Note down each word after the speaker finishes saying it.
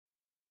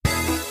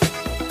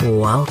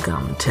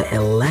Welcome to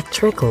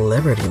Electric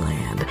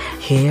Libertyland,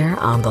 here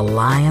on the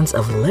Lions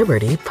of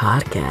Liberty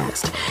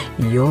podcast,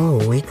 your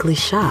weekly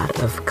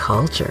shot of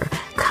culture,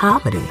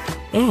 comedy,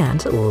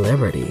 and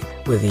liberty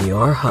with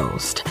your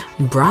host,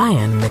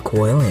 Brian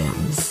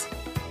McWilliams.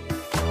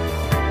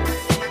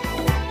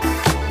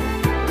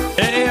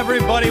 Hey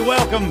everybody,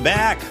 welcome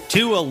back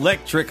to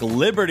Electric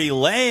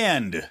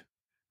Libertyland,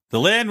 the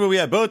land where we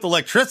have both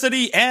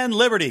electricity and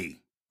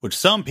liberty, which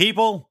some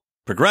people,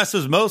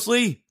 progressives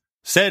mostly,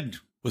 said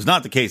was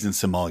not the case in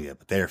Somalia,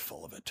 but they're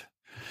full of it.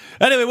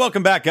 Anyway,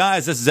 welcome back,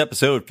 guys. This is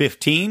episode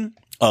 15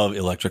 of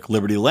Electric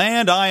Liberty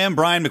Land. I am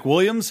Brian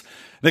McWilliams.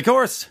 And of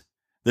course,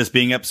 this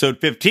being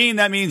episode 15,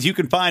 that means you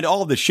can find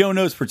all of the show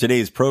notes for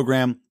today's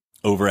program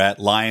over at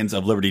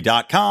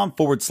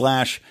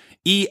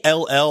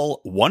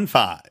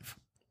lionsofliberty.com/ELL15.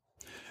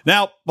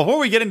 Now, before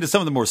we get into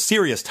some of the more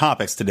serious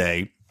topics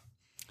today,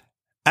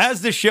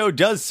 as the show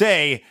does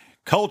say,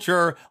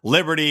 culture,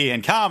 liberty,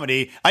 and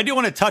comedy, I do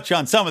want to touch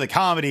on some of the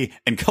comedy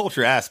and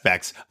culture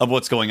aspects of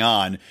what's going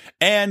on.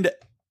 And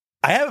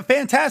I have a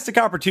fantastic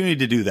opportunity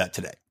to do that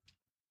today.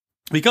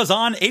 Because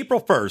on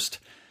April 1st,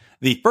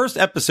 the first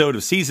episode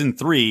of season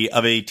 3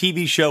 of a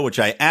TV show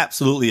which I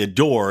absolutely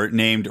adore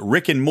named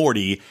Rick and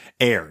Morty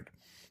aired.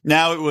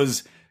 Now, it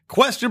was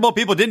questionable.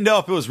 People didn't know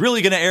if it was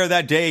really going to air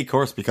that day, of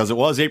course, because it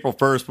was April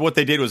 1st. But what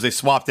they did was they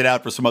swapped it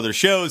out for some other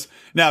shows.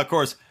 Now, of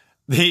course,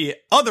 the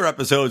other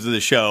episodes of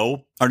the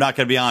show are not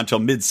going to be on until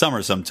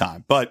midsummer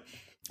sometime. But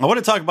I want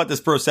to talk about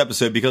this first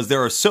episode because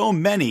there are so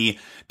many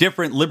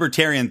different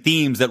libertarian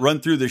themes that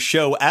run through the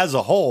show as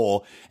a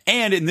whole,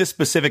 and in this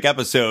specific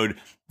episode,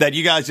 that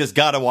you guys just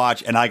got to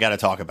watch and I got to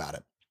talk about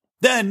it.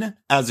 Then,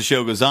 as the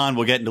show goes on,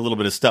 we'll get into a little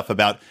bit of stuff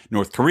about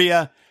North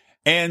Korea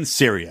and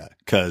Syria,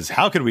 because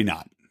how could we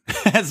not?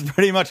 That's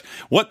pretty much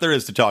what there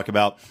is to talk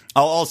about.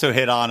 I'll also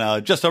hit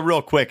on just a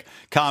real quick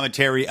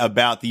commentary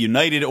about the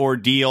United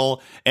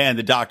ordeal and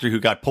the doctor who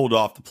got pulled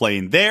off the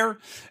plane there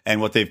and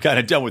what they've kind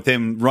of done with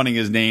him running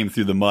his name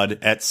through the mud,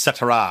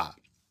 etc.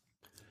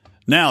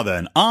 Now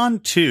then, on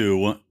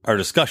to our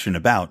discussion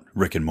about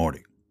Rick and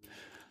Morty.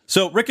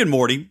 So Rick and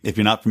Morty, if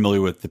you're not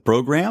familiar with the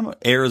program,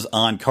 airs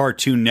on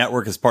Cartoon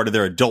Network as part of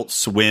their Adult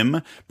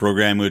Swim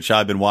program, which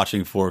I've been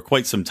watching for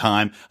quite some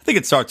time. I think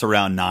it starts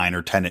around 9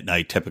 or 10 at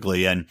night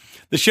typically. And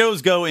the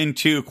shows go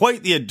into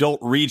quite the adult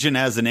region,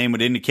 as the name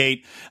would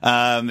indicate.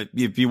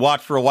 If you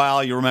watch for a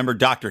while, you remember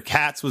Dr.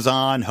 Katz was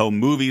on, Home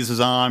Movies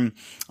was on,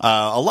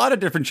 a lot of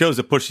different shows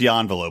that push the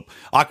envelope.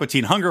 Aqua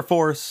Teen Hunger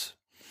Force,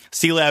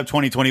 C-Lab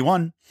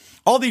 2021,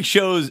 all these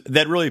shows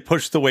that really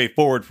push the way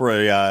forward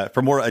for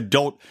more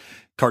adult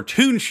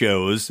cartoon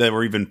shows that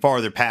were even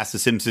farther past The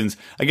Simpsons.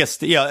 I guess,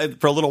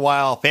 for a little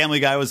while, Family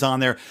Guy was on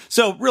there.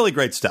 So really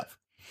great stuff.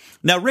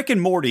 Now, Rick and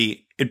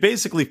Morty, it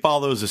basically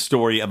follows a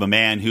story of a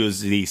man who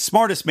is the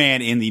smartest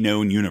man in the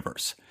known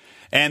universe.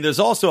 And there's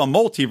also a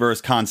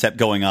multiverse concept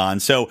going on.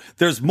 So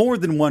there's more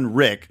than one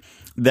Rick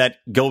that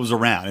goes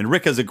around. And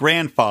Rick is a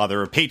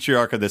grandfather, a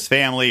patriarch of this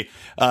family,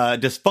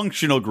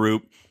 dysfunctional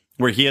group,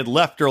 where he had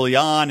left early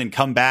on and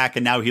come back,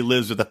 and now he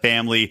lives with the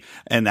family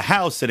in the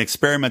house and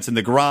experiments in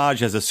the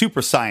garage as a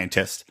super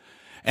scientist.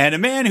 And a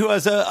man who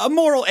has a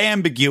moral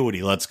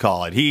ambiguity, let's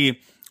call it. He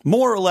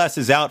more or less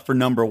is out for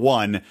number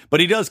one, but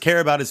he does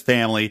care about his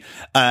family,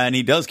 and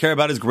he does care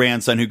about his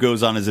grandson who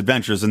goes on his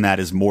adventures, and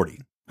that is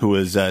Morty, who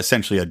is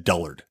essentially a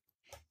dullard.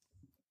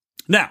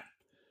 Now,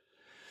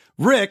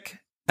 Rick,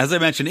 as I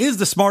mentioned, is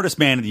the smartest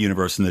man in the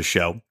universe in this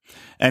show,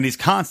 and he's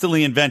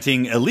constantly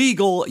inventing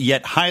illegal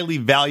yet highly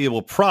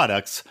valuable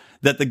products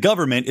that the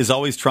government is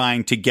always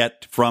trying to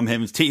get from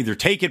him to either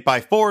take it by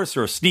force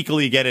or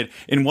sneakily get it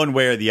in one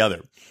way or the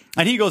other.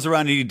 And he goes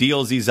around and he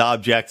deals these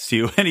objects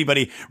to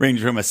anybody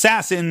ranging from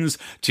assassins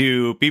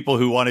to people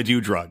who want to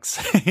do drugs.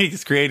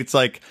 He's created,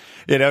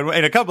 in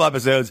a couple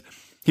episodes,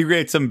 he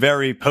creates some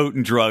very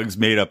potent drugs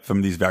made up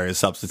from these various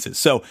substances.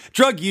 So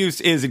drug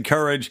use is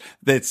encouraged.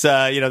 That's,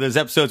 there's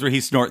episodes where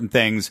he's snorting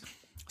things.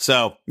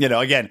 So,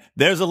 again,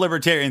 there's a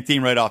libertarian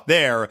theme right off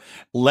there.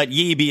 Let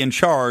ye be in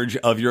charge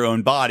of your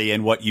own body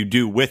and what you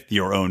do with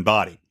your own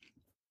body.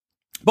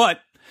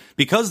 But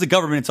because the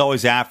government's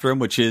always after him,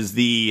 which is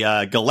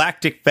the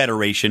Galactic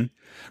Federation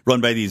run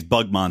by these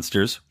bug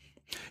monsters,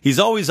 he's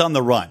always on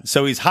the run.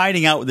 So he's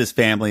hiding out with his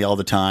family all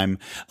the time,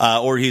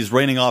 or he's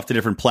running off to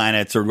different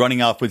planets or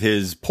running off with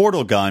his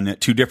portal gun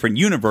to different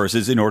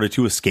universes in order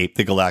to escape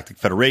the Galactic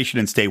Federation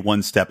and stay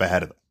one step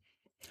ahead of them.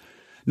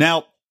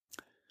 Now,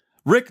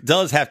 Rick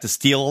does have to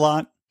steal a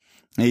lot.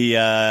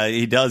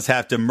 He does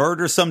have to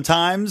murder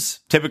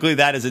sometimes. Typically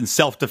that is in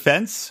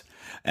self-defense,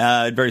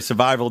 very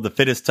survival of the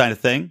fittest kind of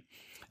thing.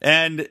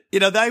 And,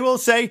 I will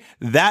say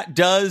that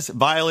does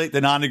violate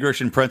the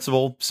non-aggression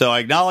principle. So I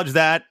acknowledge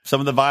that,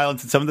 some of the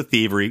violence and some of the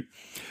thievery.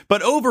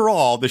 But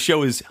overall, the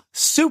show is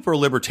super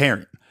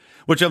libertarian,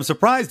 which I'm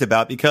surprised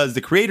about because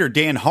the creator,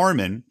 Dan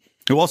Harmon,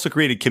 who also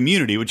created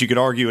Community, which you could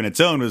argue in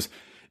its own was,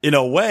 in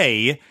a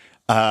way,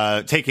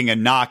 taking a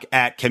knock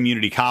at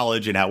community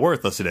college and how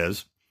worthless it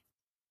is.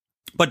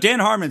 But Dan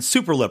Harmon's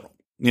super liberal.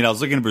 I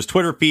was looking at his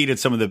Twitter feed and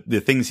some of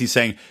the things he's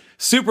saying.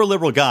 Super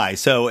liberal guy.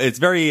 So it's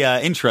very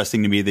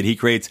interesting to me that he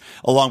creates,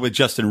 along with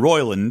Justin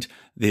Roiland,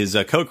 his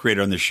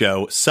co-creator on the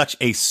show, such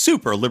a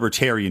super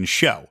libertarian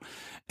show.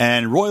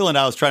 And Roiland,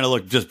 I was trying to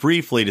look just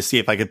briefly to see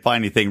if I could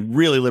find anything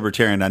really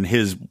libertarian on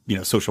his,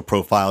 social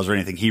profiles or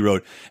anything he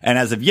wrote. And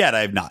as of yet,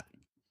 I have not.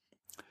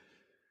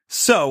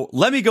 So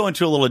let me go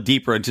into a little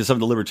deeper into some of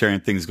the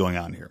libertarian things going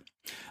on here.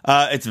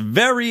 It's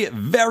very,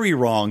 very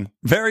wrong.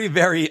 Very,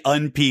 very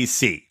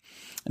un-PC.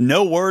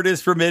 No word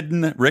is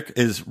forbidden. Rick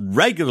is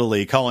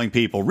regularly calling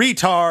people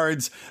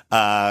retards,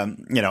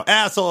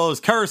 assholes,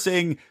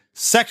 cursing.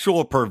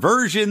 Sexual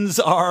perversions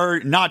are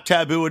not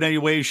taboo in any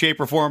way, shape,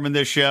 or form in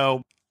this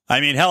show. I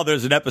mean, hell,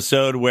 there's an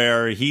episode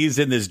where he's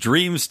in this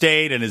dream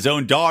state and his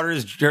own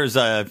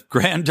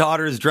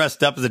granddaughter is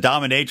dressed up as a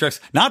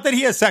dominatrix. Not that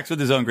he has sex with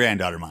his own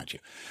granddaughter, mind you.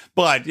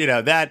 But,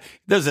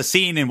 there's a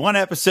scene in one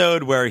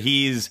episode where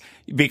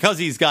because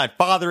he's got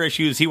father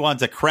issues, he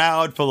wants a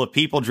crowd full of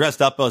people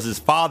dressed up as his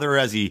father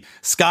as he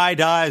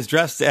skydives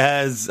dressed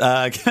as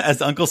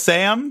Uncle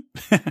Sam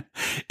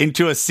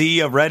into a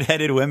sea of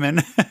redheaded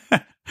women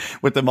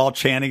with them all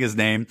chanting his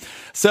name.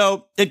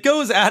 So it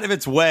goes out of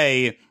its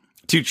way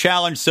to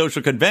challenge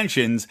social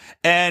conventions,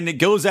 and it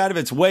goes out of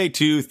its way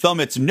to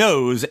thumb its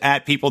nose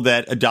at people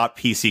that adopt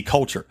PC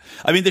culture.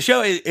 I mean, the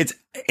show,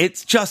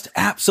 it's just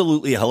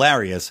absolutely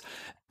hilarious,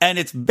 and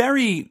it's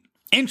very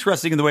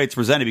interesting in the way it's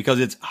presented because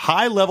it's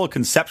high level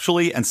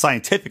conceptually and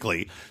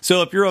scientifically.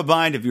 So if you're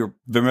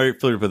very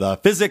familiar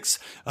with physics,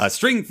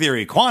 string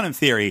theory, quantum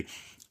theory,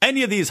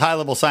 any of these high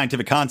level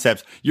scientific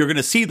concepts, you're going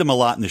to see them a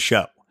lot in the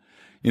show.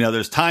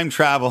 There's time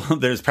travel,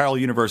 there's parallel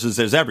universes,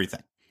 there's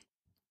everything.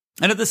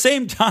 And at the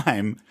same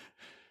time,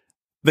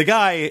 the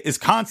guy is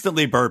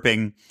constantly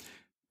burping.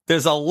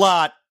 There's a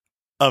lot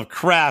of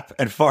crap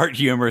and fart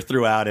humor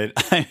throughout it.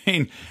 I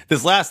mean,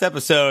 this last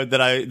episode that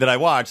I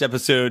watched,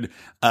 episode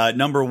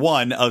number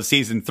 1 of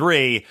season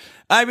 3,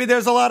 I mean,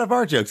 there's a lot of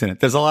fart jokes in it.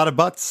 There's a lot of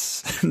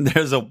butts.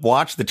 There's a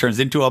watch that turns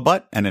into a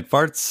butt and it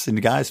farts in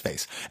the guy's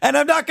face. And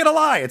I'm not going to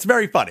lie, it's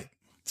very funny.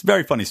 It's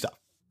very funny stuff.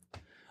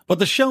 But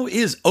the show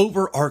is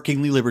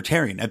overarchingly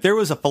libertarian. If there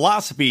was a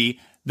philosophy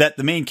that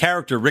the main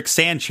character, Rick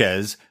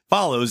Sanchez,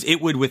 follows,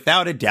 it would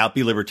without a doubt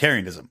be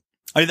libertarianism.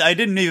 I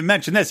didn't even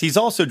mention this. He's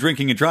also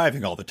drinking and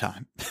driving all the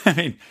time. I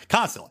mean,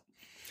 constantly.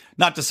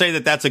 Not to say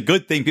that that's a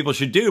good thing people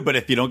should do, but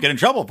if you don't get in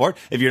trouble for it,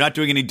 if you're not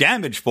doing any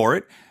damage for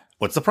it,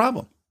 what's the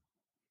problem?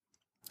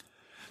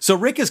 So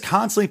Rick is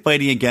constantly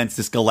fighting against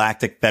this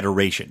Galactic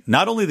Federation.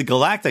 Not only the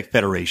Galactic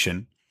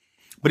Federation,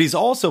 but he's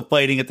also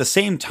fighting at the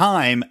same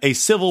time a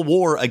civil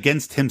war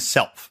against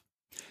himself.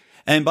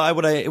 And by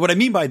what I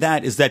mean by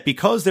that is that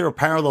because there are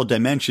parallel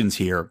dimensions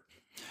here,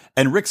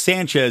 and Rick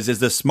Sanchez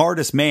is the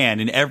smartest man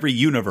in every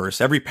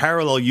universe, every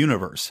parallel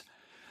universe,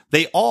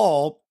 they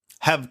all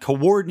have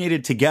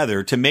coordinated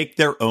together to make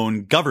their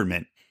own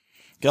government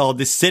called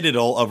the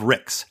Citadel of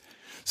Ricks.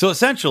 So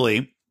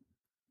essentially,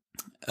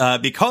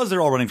 because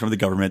they're all running from the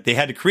government, they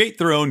had to create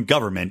their own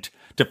government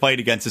to fight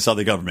against this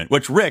other government,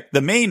 which Rick,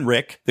 the main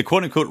Rick, the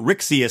quote-unquote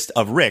Rixiest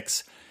of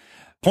Ricks,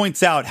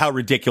 points out how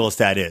ridiculous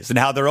that is and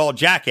how they're all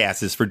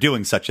jackasses for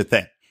doing such a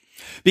thing.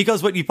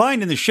 Because what you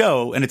find in the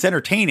show, and it's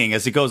entertaining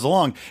as it goes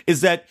along,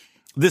 is that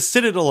this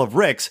Citadel of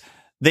Ricks,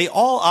 they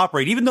all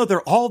operate, even though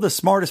they're all the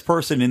smartest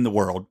person in the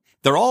world,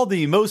 they're all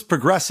the most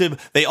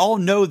progressive, they all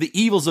know the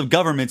evils of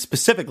government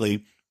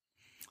specifically,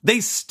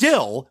 they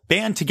still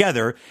band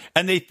together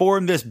and they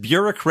form this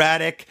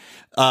bureaucratic,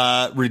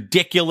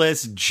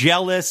 ridiculous,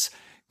 jealous,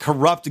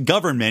 corrupt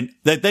government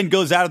that then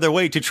goes out of their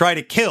way to try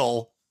to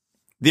kill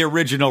the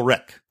original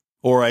Rick,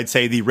 or I'd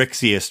say the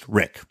Rixiest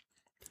Rick,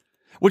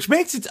 which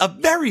makes it a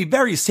very,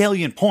 very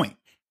salient point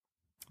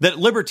that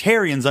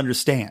libertarians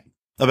understand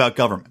about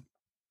government.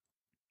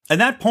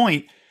 And that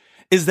point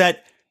is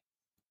that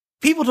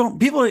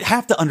people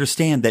have to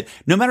understand that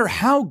no matter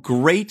how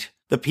great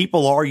the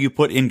people are you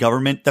put in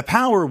government, the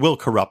power will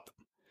corrupt them.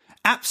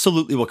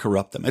 Absolutely will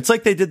corrupt them. It's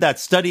like they did that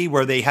study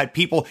where they had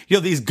people,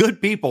 these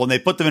good people, and they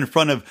put them in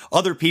front of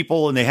other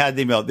people, and they had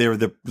them, they were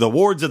the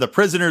wards of the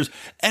prisoners,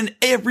 and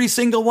every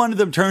single one of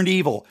them turned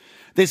evil.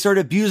 They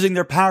started abusing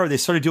their power. They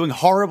started doing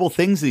horrible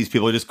things to these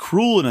people, just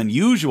cruel and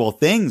unusual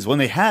things when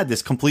they had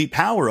this complete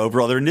power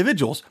over other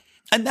individuals.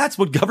 And that's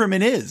what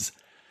government is.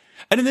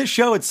 And in this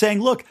show, it's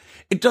saying, look,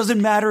 it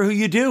doesn't matter who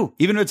you do,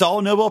 even if it's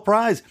all Nobel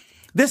Prize.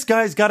 This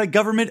guy's got a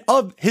government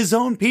of his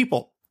own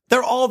people.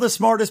 They're all the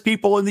smartest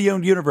people in the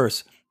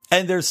universe,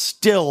 and they're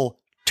still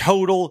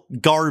total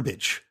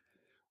garbage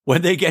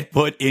when they get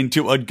put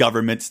into a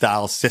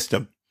government-style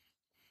system.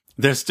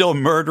 They're still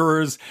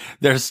murderers.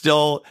 They're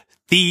still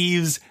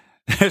thieves.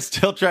 They're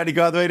still trying to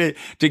go out of the way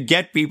to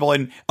get people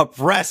and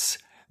oppress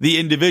the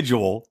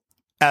individual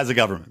as a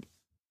government.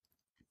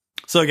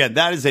 So again,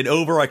 that is an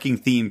overarching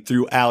theme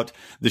throughout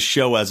the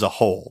show as a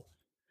whole.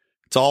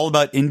 It's all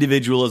about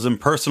individualism,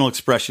 personal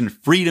expression,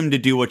 freedom to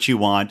do what you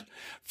want,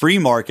 free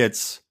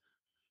markets,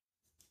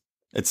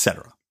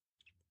 etc.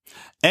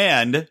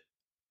 And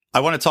I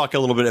want to talk a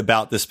little bit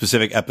about this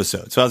specific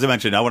episode. So as I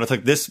mentioned, I want to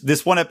talk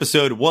this one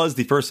episode was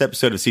the first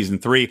episode of season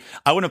 3.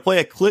 I want to play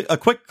a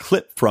quick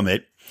clip from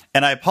it.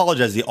 And I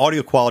apologize. The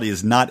audio quality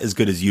is not as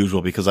good as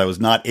usual because I was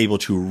not able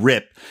to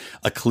rip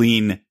a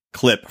clean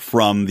clip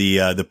from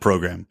the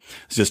program.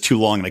 It's just too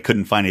long and I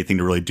couldn't find anything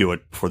to really do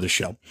it for the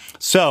show.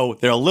 So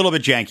they're a little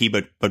bit janky,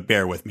 but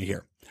bear with me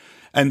here.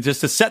 And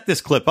just to set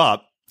this clip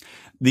up,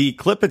 the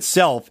clip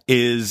itself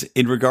is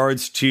in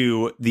regards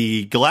to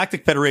the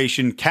Galactic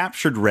Federation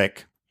captured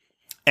Rick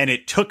and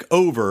it took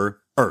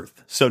over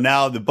Earth. So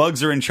now the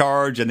bugs are in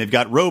charge and they've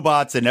got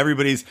robots and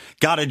everybody's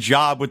got a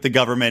job with the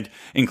government,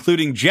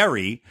 including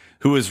Jerry,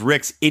 who is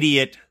Rick's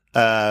idiot,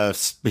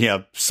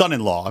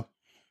 son-in-law,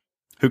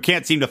 who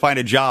can't seem to find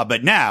a job,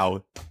 but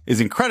now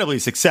is incredibly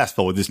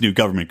successful with his new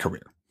government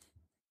career.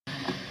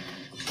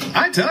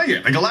 I tell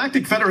you, the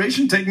Galactic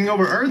Federation taking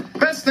over Earth,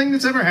 best thing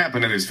that's ever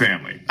happened in his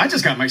family. I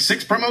just got my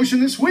 6th promotion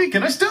this week,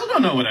 and I still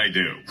don't know what I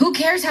do. Who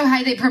cares how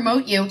high they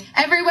promote you?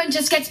 Everyone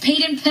just gets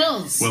paid in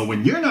pills. Well,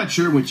 when you're not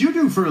sure what you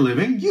do for a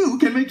living, you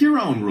can make your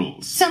own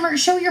rules. Summer,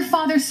 show your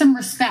father some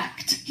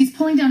respect. He's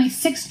pulling down a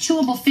 6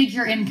 chewable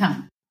figure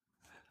income.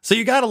 So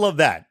you gotta love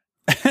that.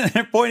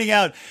 They're pointing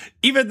out,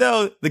 even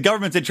though the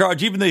government's in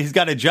charge, even though he's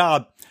got a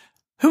job,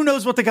 who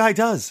knows what the guy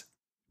does?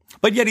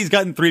 But yet he's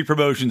gotten 3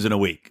 promotions in a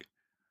week.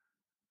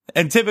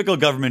 In typical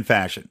government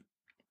fashion.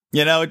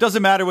 You know, it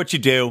doesn't matter what you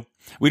do.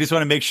 We just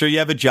want to make sure you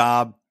have a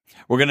job.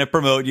 We're going to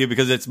promote you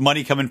because it's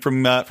money coming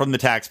from the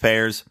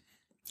taxpayers.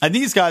 And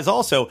these guys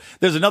also,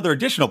 there's another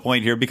additional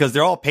point here because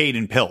they're all paid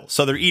in pills.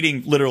 So they're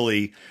eating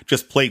literally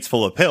just plates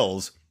full of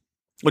pills,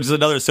 which is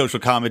another social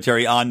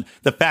commentary on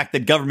the fact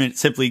that government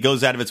simply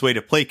goes out of its way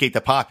to placate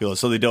the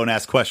populace so they don't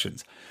ask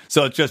questions.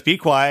 So it's just be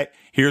quiet.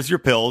 Here's your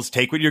pills.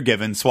 Take what you're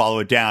given. Swallow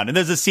it down. And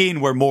there's a scene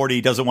where Morty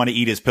doesn't want to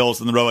eat his pills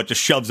and the robot just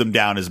shoves them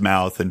down his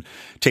mouth and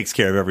takes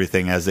care of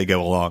everything as they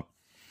go along.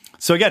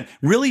 So again,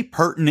 really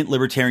pertinent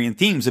libertarian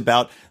themes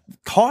about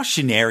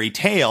cautionary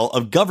tale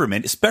of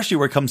government, especially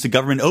where it comes to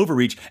government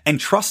overreach and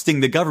trusting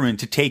the government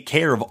to take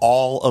care of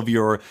all of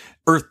your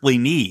earthly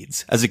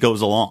needs as it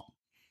goes along.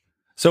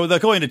 So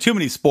without going into too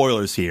many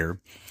spoilers here,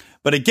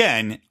 but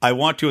again, I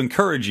want to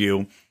encourage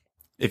you,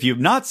 if you've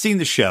not seen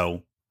the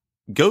show,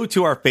 go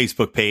to our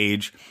Facebook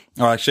page,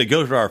 or actually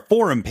go to our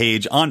forum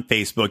page on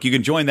Facebook. You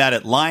can join that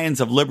at Lions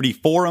of Liberty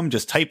Forum.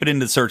 Just type it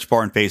into the search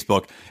bar on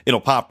Facebook.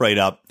 It'll pop right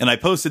up. And I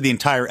posted the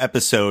entire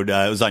episode.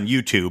 It was on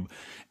YouTube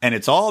and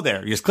it's all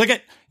there. You just click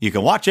it. You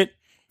can watch it.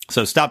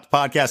 So stop the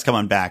podcast, come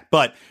on back.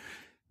 But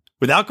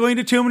without going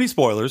into too many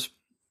spoilers,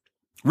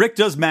 Rick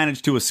does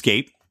manage to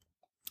escape.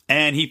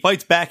 And he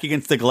fights back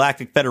against the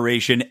Galactic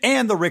Federation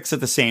and the Ricks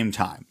at the same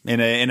time. In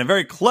a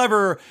very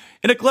clever,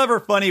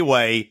 funny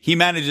way, he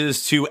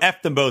manages to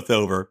F them both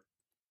over.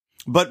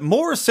 But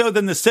more so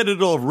than the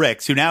Citadel of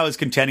Ricks, who now is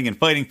contending and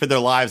fighting for their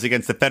lives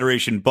against the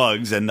Federation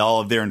bugs and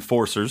all of their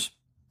enforcers,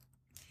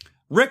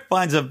 Rick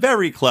finds a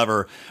very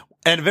clever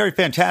and a very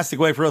fantastic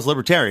way for us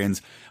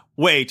libertarians,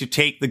 way to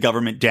take the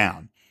government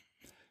down.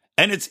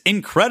 And it's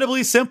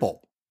incredibly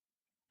simple.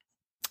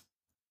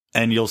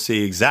 And you'll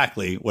see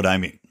exactly what I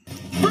mean.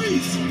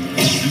 Freeze!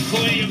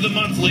 Employee of the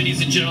month,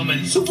 ladies and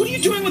gentlemen. So what are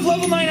you doing with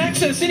level 9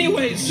 access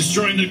anyways?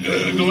 Destroying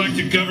the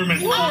galactic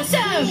government.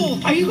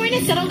 Awesome! Are you going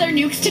to settle their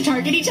nukes to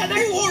target each other?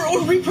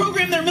 Or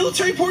reprogram their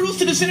military portals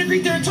to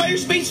disintegrate their entire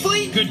space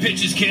fleet? Good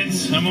pitches,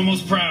 kids. I'm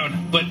almost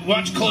proud. But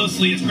watch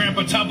closely as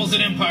Grandpa topples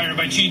an empire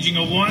by changing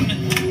a 1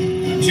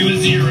 to a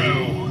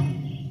 0.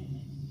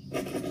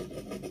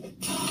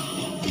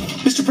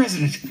 Mr.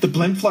 President, the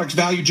Blenflark's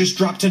value just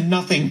dropped to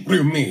nothing. What do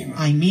you mean?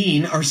 I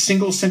mean, our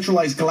single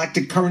centralized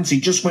galactic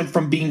currency just went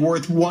from being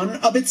worth 1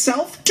 of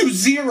itself to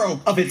 0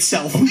 of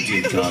itself. Oh,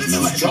 dear God,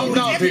 no. Calm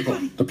down, people.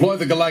 Deploy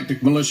the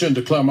galactic militia and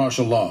declare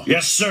martial law.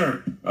 Yes,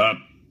 sir.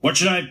 What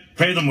should I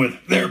pay them with?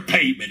 Their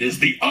payment is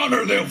the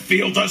honor they'll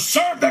feel to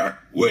serve their...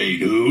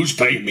 Wait, who's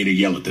paying me to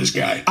yell at this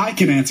guy? I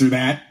can answer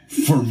that.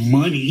 For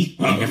money.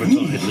 I never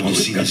thought I'd live to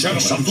see this.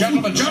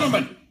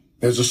 Gentlemen.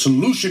 There's a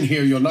solution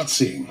here you're not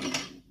seeing.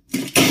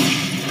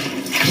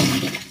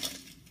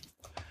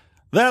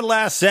 That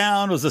last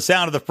sound was the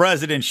sound of the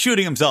president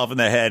shooting himself in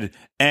the head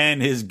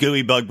and his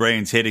gooey bug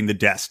brains hitting the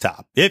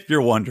desktop, if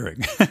you're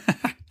wondering.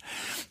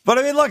 But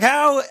I mean, look,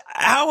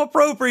 how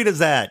appropriate is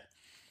that?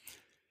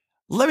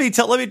 Let me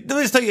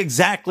just tell you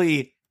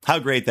exactly how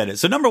great that is.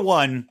 So number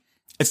one,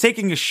 it's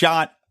taking a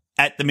shot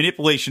at the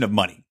manipulation of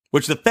money,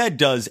 which the Fed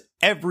does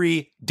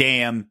every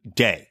damn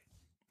day,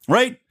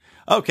 right?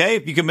 Okay,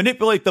 if you can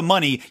manipulate the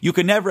money, you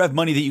can never have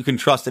money that you can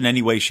trust in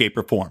any way, shape,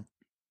 or form.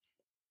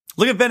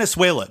 Look at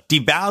Venezuela,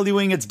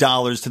 devaluing its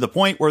dollars to the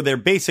point where they're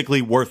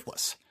basically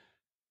worthless.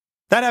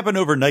 That happened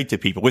overnight to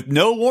people with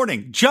no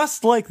warning,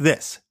 just like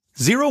this.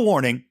 0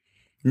 warning.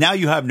 Now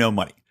you have no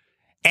money.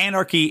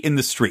 Anarchy in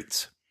the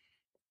streets.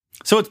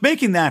 So it's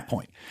making that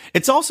point.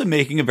 It's also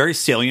making a very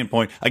salient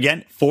point,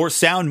 again, for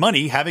sound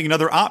money, having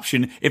another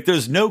option. If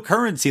there's no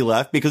currency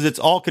left because it's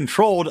all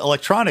controlled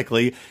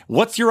electronically,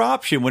 what's your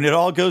option when it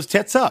all goes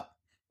tits up?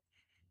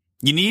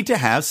 You need to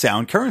have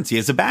sound currency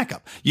as a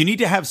backup. You need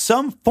to have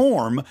some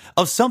form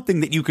of something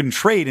that you can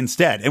trade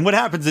instead. And what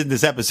happens in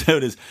this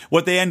episode is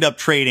what they end up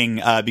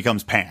trading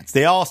becomes pants.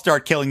 They all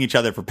start killing each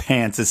other for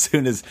pants as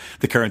soon as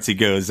the currency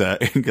goes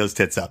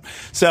tits up.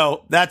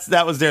 So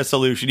that was their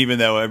solution, even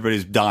though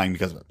everybody's dying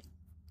because of it.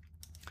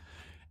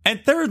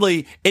 And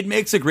thirdly, it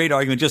makes a great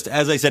argument, just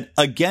as I said,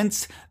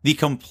 against the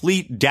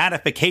complete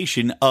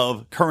datification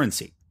of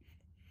currency.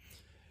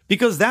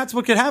 Because that's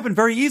what could happen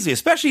very easily,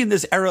 especially in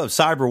this era of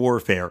cyber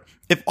warfare.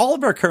 If all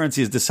of our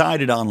currency is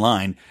decided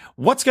online,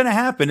 what's going to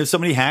happen if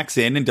somebody hacks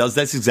in and does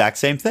this exact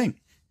same thing?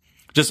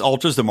 Just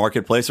alters the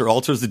marketplace or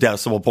alters the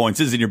decimal points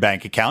in your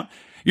bank account.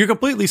 You're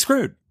completely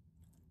screwed.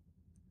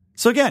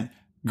 So again,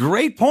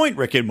 great point,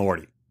 Rick and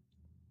Morty.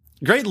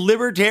 Great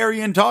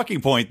libertarian talking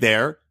point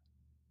there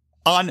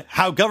on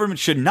how government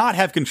should not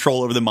have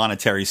control over the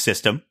monetary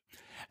system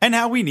and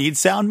how we need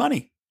sound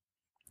money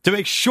to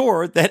make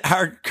sure that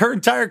our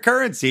entire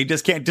currency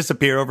just can't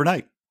disappear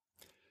overnight.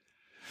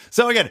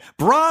 So again,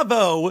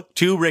 bravo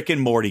to Rick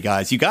and Morty,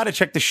 guys. You got to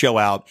check the show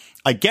out.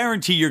 I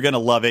guarantee you're going to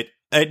love it.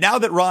 Now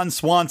that Ron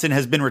Swanson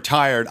has been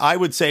retired, I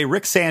would say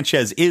Rick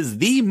Sanchez is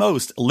the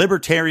most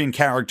libertarian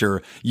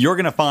character you're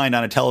going to find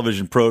on a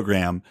television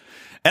program.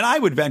 And I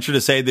would venture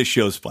to say this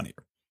show's funnier.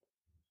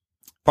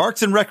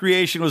 Parks and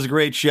Recreation was a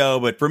great show,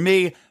 but for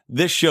me,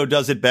 this show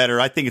does it better.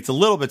 I think it's a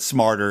little bit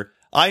smarter.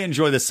 I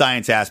enjoy the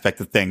science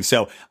aspect of things.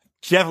 So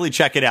definitely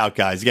check it out,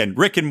 guys. Again,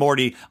 Rick and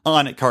Morty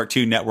on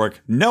Cartoon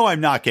Network. No,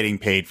 I'm not getting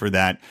paid for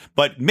that,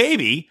 but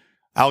maybe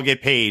I'll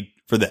get paid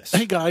for this.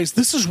 Hey guys,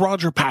 this is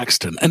Roger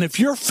Paxton. And if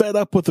you're fed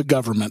up with the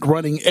government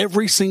running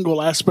every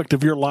single aspect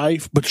of your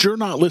life, but you're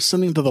not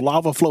listening to the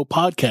Lava Flow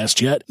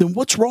podcast yet, then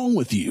what's wrong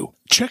with you?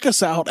 Check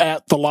us out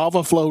at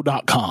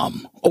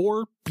thelavaflow.com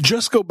or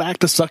just go back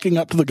to sucking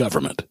up to the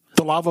government.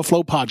 The Lava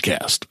Flow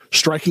podcast,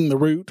 striking the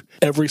root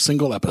every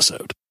single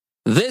episode.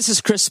 This is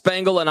Chris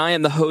Spangle, and I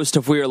am the host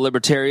of We Are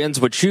Libertarians,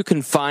 which you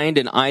can find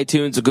in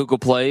iTunes, Google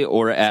Play,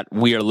 or at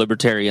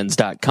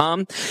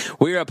wearelibertarians.com.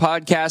 We are a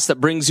podcast that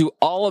brings you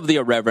all of the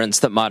irreverence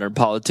that modern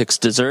politics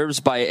deserves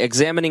by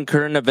examining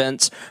current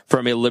events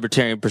from a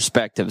libertarian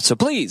perspective. So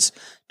please,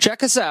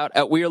 check us out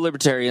at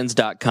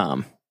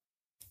wearelibertarians.com.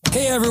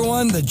 Hey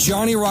everyone, the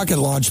Johnny Rocket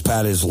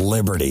Launchpad is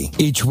Liberty.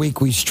 Each week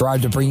we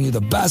strive to bring you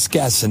the best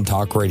guests in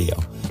talk radio.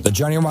 The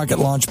Johnny Rocket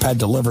Launchpad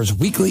delivers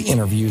weekly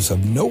interviews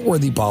of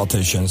noteworthy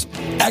politicians,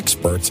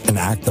 experts, and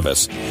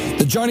activists.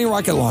 The Johnny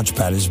Rocket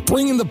Launchpad is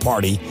bringing the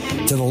party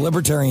to the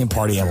Libertarian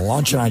Party and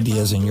launching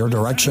ideas in your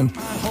direction.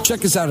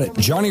 Check us out at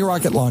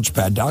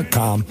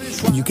johnnyrocketlaunchpad.com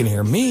and you can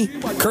hear me,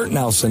 Kurt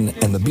Nelson,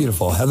 and the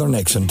beautiful Heather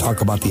Nixon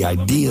talk about the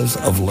ideas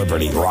of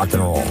liberty, rock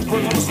and roll.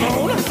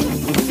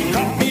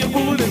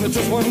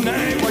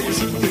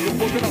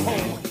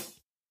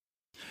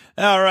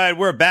 All right,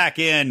 we're back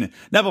in.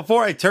 Now,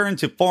 before I turn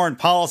to foreign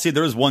policy,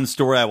 there is one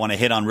story I want to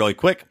hit on really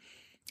quick,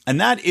 and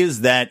that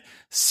is that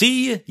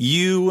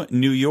CU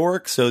New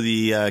York, so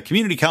the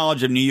Community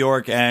College of New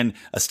York and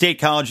a State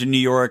College in New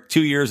York,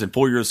 2 years and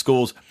 4 year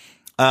schools,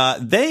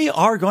 they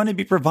are going to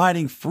be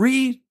providing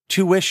free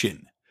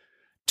tuition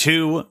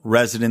to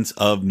residents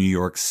of New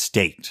York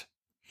State.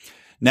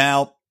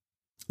 Now,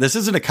 this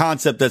isn't a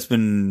concept that's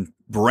been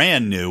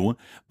brand new,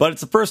 but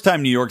it's the first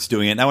time New York's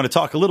doing it. And I want to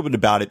talk a little bit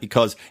about it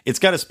because it's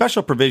got a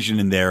special provision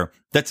in there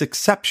that's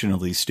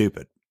exceptionally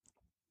stupid.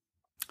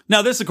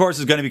 Now, this, of course,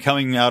 is going to be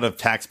coming out of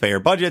taxpayer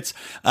budgets.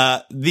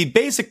 The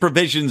basic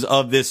provisions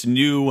of this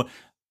new,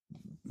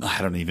 I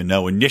don't even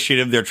know,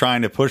 initiative they're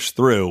trying to push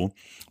through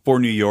for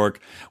New York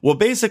will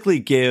basically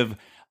give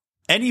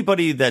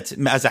anybody that's,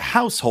 as a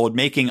household,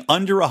 making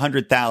under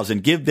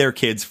 $100,000, give their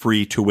kids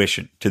free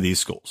tuition to these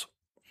schools.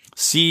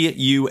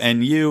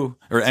 CUNU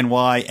or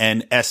NY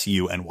and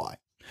SUNY.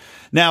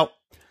 Now,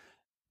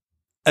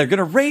 they're going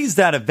to raise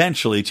that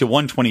eventually to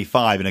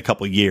 125 in a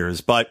couple of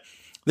years, but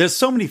there's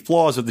so many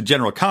flaws with the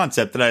general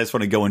concept that I just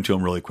want to go into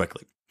them really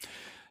quickly.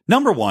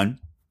 Number one,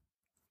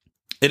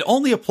 it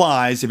only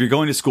applies if you're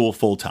going to school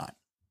full time.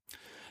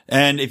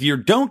 And if you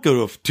don't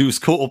go to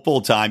school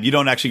full time, you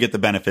don't actually get the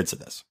benefits of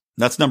this.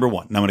 That's number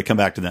one. And I'm going to come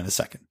back to that in a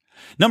second.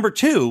 Number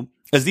two,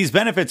 as these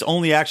benefits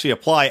only actually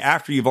apply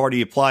after you've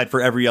already applied for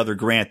every other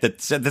grant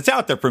that's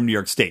out there from New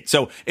York State.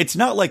 So it's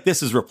not like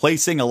this is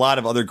replacing a lot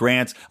of other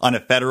grants on a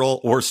federal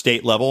or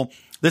state level.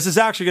 This is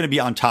actually going to be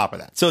on top of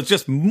that. So it's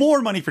just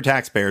more money for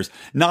taxpayers,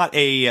 not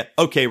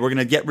okay, we're going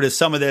to get rid of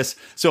some of this.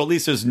 So at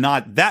least there's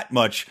not that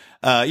much,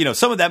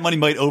 some of that money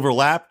might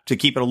overlap to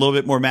keep it a little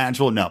bit more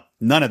manageable. No,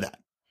 none of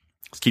that.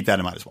 Let's keep that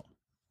in mind as well.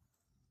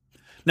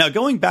 Now,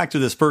 going back to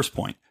this first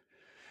point,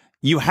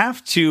 you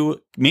have to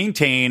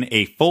maintain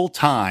a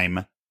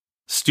full-time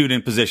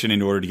student position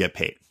in order to get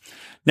paid.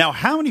 Now,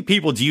 how many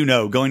people do you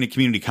know going to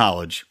community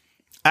college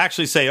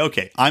actually say,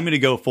 okay, I'm going to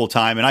go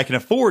full-time and I can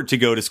afford to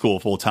go to school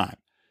full-time?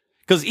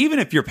 Because even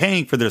if you're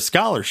paying for their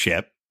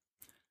scholarship,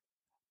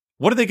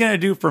 what are they going to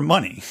do for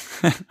money?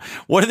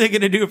 What are they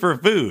going to do for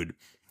food?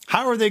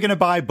 How are they going to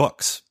buy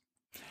books?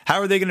 How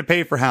are they going to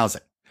pay for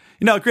housing?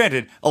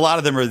 Granted, a lot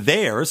of them are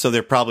there, so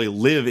they probably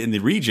live in the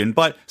region,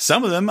 but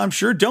some of them, I'm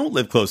sure, don't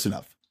live close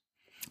enough.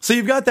 So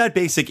you've got that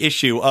basic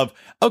issue of,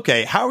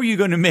 okay, how are you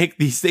going to make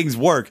these things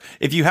work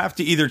if you have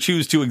to either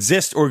choose to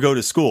exist or go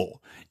to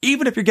school?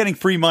 Even if you're getting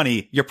free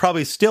money, you're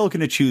probably still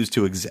going to choose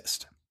to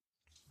exist.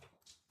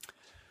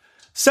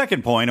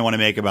 Second point I want to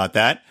make about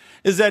that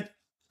is that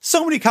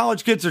so many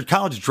college kids are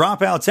college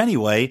dropouts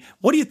anyway.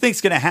 What do you think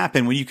is going to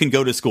happen when you can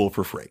go to school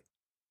for free?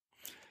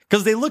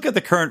 Because they look at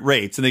the current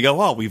rates and they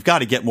go, oh, we've got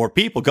to get more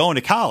people going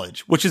to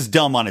college, which is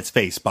dumb on its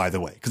face, by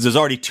the way, because there's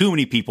already too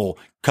many people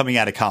coming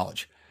out of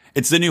college.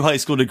 It's the new high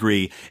school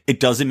degree. It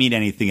doesn't mean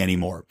anything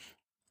anymore.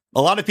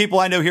 A lot of people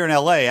I know here in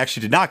LA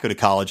actually did not go to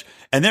college,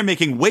 and they're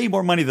making way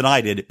more money than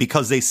I did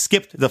because they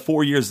skipped the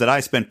 4 years that I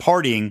spent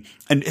partying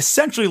and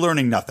essentially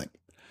learning nothing.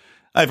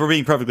 If we're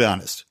being perfectly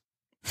honest.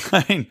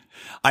 I mean,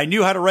 I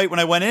knew how to write when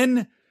I went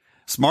in.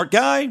 Smart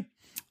guy.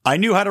 I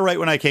knew how to write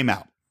when I came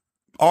out.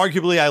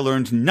 Arguably, I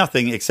learned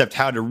nothing except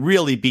how to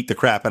really beat the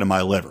crap out of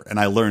my liver, and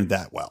I learned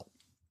that well.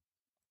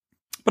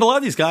 But a lot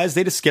of these guys,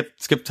 they just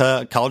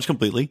skipped college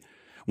completely,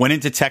 went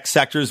into tech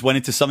sectors, went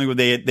into something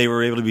where they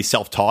were able to be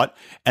self-taught,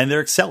 and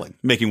they're excelling,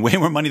 making way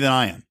more money than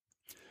I am.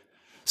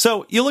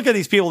 So you look at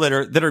these people that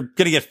are going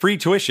to get free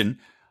tuition.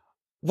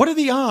 What are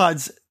the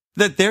odds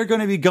that they're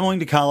going to be going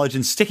to college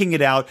and sticking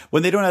it out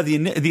when they don't have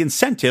the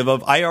incentive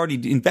of, I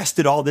already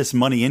invested all this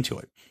money into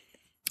it?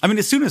 I mean,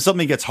 as soon as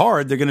something gets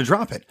hard, they're going to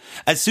drop it.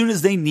 As soon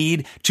as they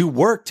need to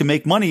work to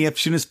make money, as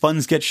soon as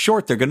funds get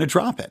short, they're going to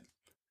drop it.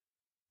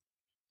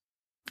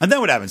 And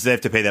then what happens? Do they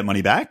have to pay that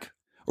money back?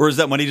 Or is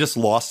that money just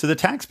lost to the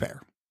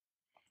taxpayer?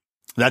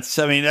 That's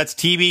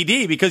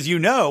TBD, because you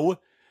know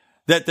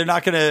that they're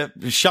not going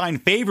to shine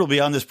favorably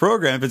on this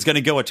program if it's going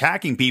to go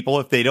attacking people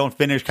if they don't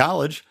finish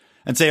college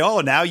and say,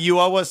 oh, now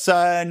you owe us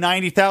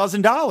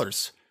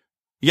 $90,000.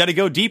 You got to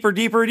go deeper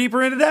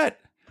into debt.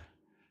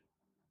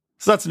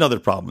 So that's another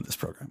problem with this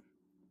program.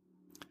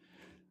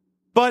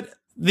 But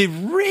the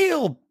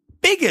real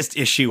biggest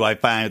issue I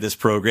find with this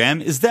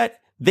program is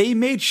that they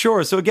made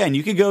sure. So again,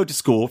 you can go to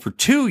school for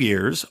 2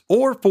 years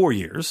or 4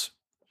 years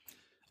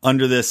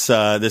under this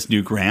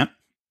new grant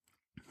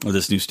or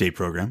this new state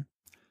program.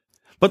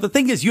 But the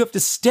thing is, you have to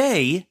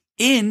stay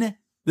in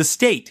the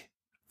state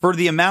for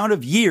the amount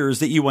of years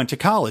that you went to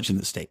college in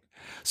the state.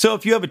 So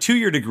if you have a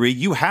 2-year degree,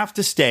 you have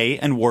to stay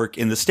and work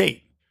in the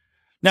state.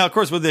 Now, of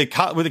course, with a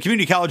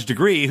community college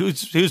degree,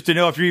 who's to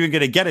know if you're even going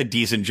to get a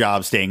decent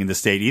job staying in the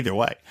state either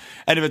way?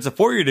 And if it's a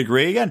 4-year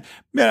degree, again,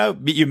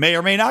 you may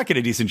or may not get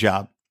a decent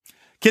job.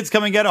 Kids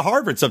coming out of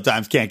Harvard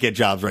sometimes can't get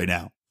jobs right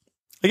now.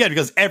 Again,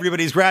 because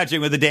everybody's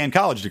graduating with a damn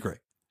college degree.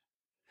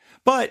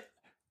 But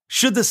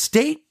should the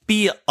state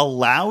be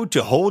allowed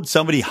to hold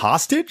somebody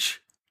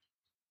hostage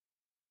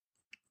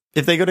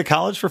if they go to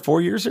college for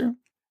 4 years here?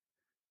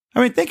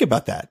 I mean, think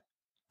about that.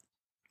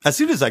 As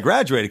soon as I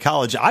graduated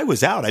college, I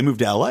was out. I moved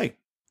to LA.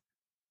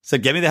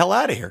 Said, get me the hell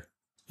out of here.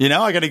 You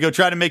know, I got to go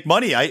try to make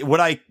money. What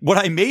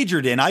I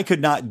majored in, I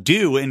could not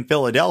do in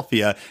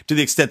Philadelphia to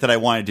the extent that I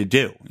wanted to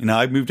do. You know,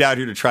 I moved out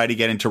here to try to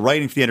get into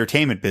writing for the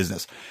entertainment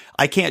business.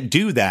 I can't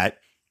do that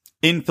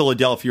in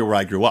Philadelphia where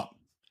I grew up.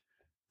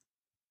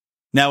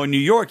 Now, in New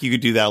York, you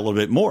could do that a little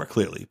bit more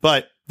clearly,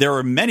 but there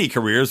are many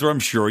careers where I'm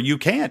sure you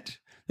can't.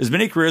 There's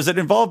many careers that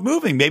involve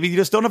moving. Maybe you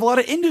just don't have a lot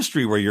of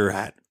industry where you're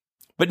at.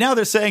 But now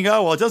they're saying,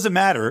 oh, well, it doesn't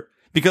matter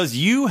because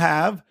you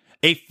have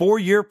a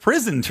 4-year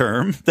prison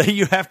term that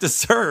you have to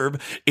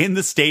serve in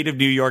the state of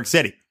New York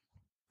City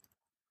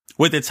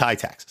with its high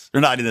taxes.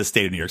 Or not in the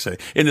state of New York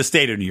City, in the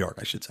state of New York,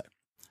 I should say.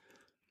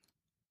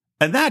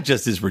 And that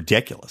just is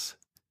ridiculous.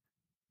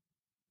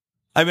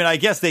 I mean, I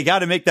guess they got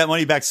to make that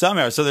money back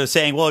somehow. So they're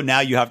saying, well,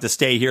 now you have to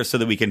stay here so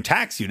that we can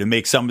tax you to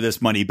make some of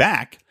this money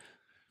back.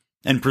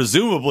 And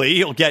presumably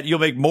you'll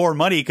make more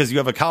money because you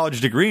have a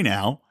college degree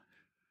now.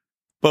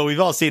 But we've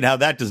all seen how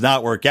that does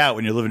not work out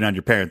when you're living on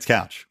your parents'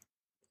 couch.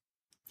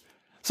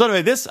 So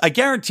anyway, I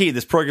guarantee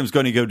this program is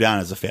going to go down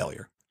as a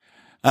failure.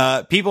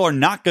 People are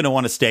not going to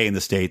want to stay in the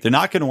state. They're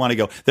not going to want to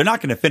go. They're not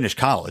going to finish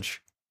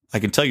college. I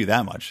can tell you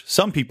that much.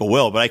 Some people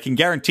will, but I can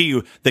guarantee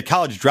you that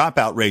college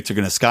dropout rates are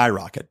going to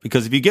skyrocket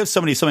because if you give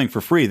somebody something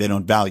for free, they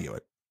don't value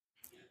it.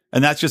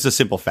 And that's just a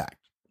simple fact.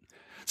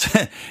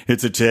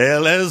 It's a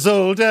tale as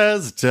old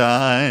as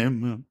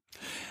time.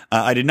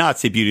 I did not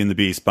see Beauty and the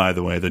Beast, by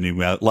the way, the new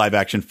live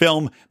action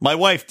film. My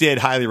wife did,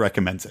 highly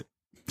recommends it.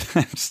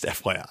 Just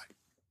FYI.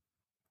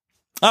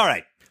 All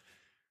right.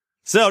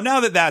 So now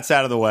that that's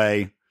out of the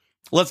way,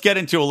 let's get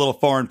into a little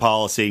foreign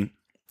policy.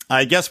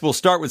 I guess we'll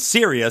start with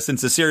Syria,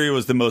 since Syria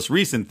was the most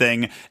recent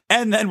thing,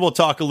 and then we'll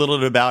talk a little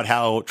bit about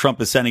how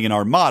Trump is sending an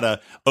armada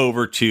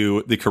over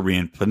to the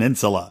Korean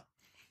Peninsula.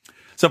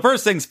 So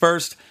first things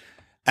first,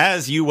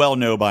 as you well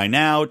know by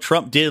now,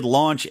 Trump did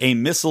launch a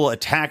missile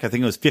attack. I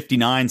think it was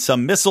 59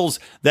 some missiles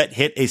that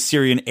hit a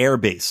Syrian air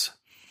base.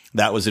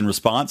 That was in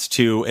response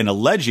to an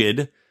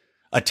alleged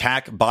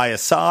attack by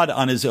Assad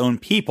on his own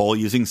people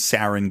using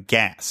sarin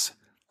gas.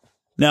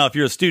 Now, if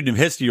you're a student of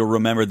history, you'll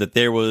remember that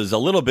there was a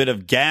little bit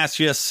of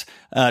gaseous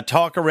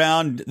talk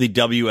around the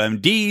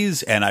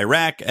WMDs and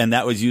Iraq, and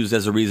that was used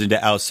as a reason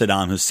to oust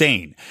Saddam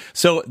Hussein.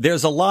 So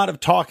there's a lot of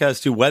talk as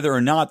to whether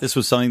or not this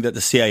was something that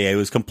the CIA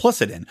was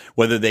complicit in,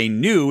 whether they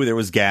knew there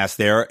was gas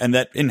there, and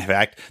that, in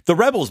fact, the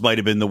rebels might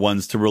have been the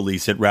ones to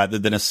release it rather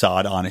than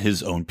Assad on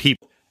his own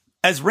people.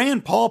 As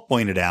Rand Paul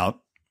pointed out,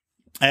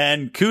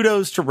 and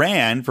kudos to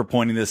Rand for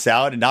pointing this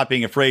out and not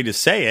being afraid to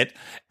say it.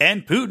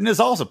 And Putin has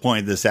also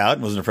pointed this out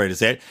and wasn't afraid to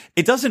say it.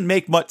 It doesn't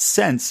make much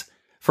sense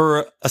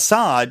for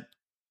Assad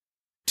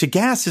to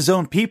gas his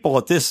own people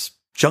at this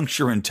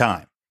juncture in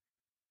time.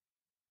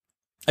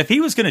 If he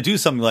was going to do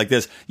something like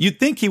this, you'd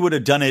think he would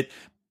have done it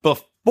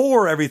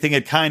before everything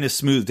had kind of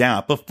smoothed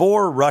out,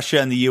 before Russia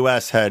and the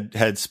U.S.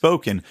 had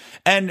spoken.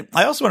 And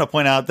I also want to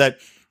point out that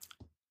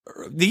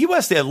the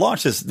U.S. they had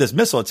launched this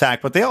missile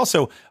attack, but they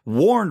also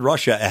warned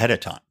Russia ahead of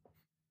time.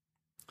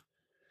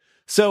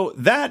 So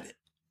that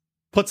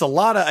puts a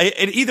lot of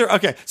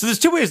okay. So there's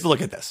two ways to look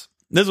at this.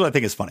 This is what I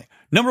think is funny.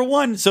 Number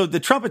one, so the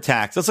Trump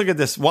attacks. Let's look at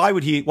this. Why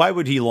would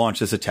he launch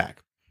this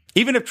attack?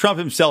 Even if Trump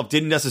himself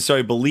didn't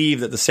necessarily believe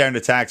that the sarin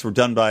attacks were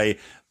done by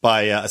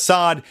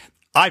Assad,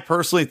 I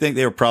personally think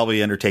they were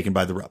probably undertaken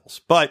by the rebels.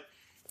 But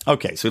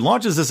okay, so he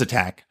launches this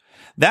attack.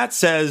 That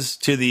says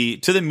to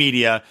the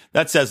media,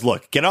 that says,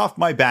 look, get off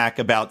my back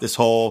about this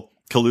whole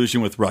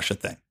collusion with Russia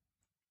thing.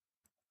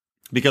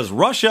 Because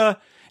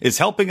Russia is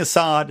helping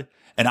Assad,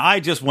 and I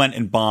just went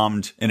and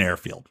bombed an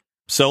airfield.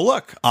 So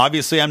look,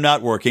 obviously I'm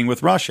not working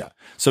with Russia.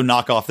 So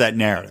knock off that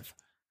narrative.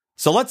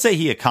 So let's say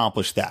he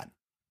accomplished that.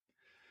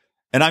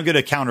 And I'm going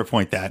to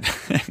counterpoint that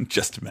in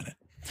just a minute.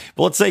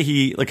 But let's say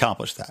he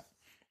accomplished that.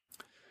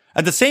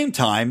 At the same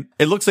time,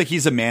 it looks like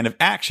he's a man of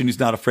action who's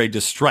not afraid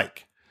to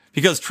strike.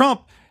 Because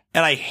Trump...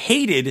 And I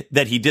hated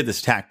that he did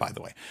this attack, by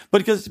the way,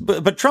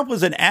 but Trump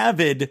was an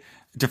avid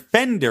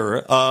defender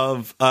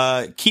of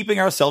keeping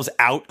ourselves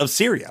out of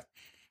Syria.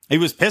 He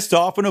was pissed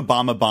off when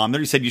Obama bombed there.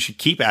 He said you should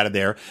keep out of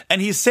there.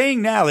 And he's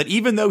saying now that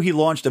even though he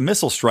launched a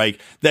missile strike,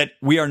 that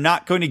we are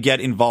not going to get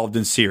involved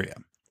in Syria.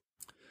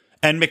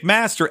 And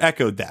McMaster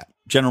echoed that.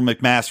 General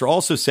McMaster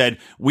also said,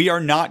 we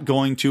are not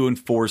going to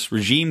enforce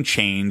regime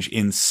change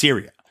in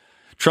Syria.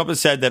 Trump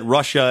has said that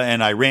Russia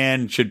and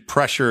Iran should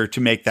pressure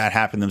to make that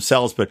happen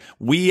themselves, but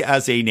we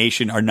as a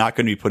nation are not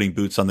going to be putting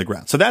boots on the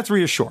ground. So that's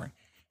reassuring.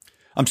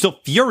 I'm still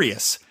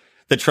furious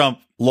that Trump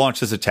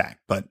launched this attack,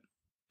 but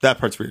that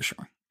part's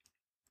reassuring.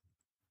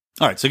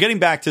 All right, so getting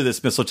back to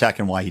this missile attack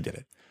and why he did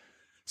it.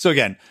 So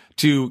again,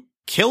 to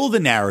kill the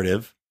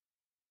narrative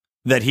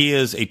that he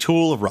is a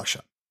tool of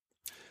Russia,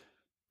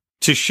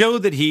 to show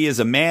that he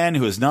is a man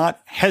who is not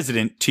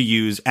hesitant to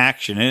use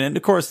action. And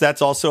of course,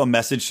 that's also a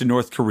message to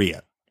North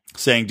Korea.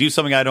 Saying, do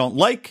something I don't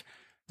like,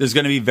 there's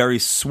going to be very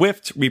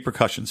swift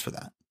repercussions for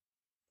that.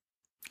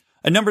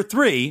 And number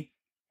three,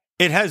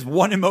 it has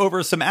won him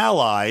over some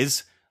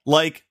allies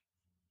like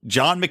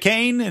John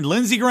McCain and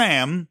Lindsey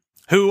Graham,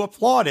 who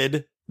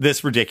applauded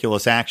this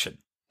ridiculous action.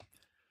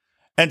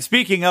 And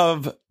speaking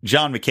of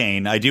John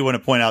McCain, I do want to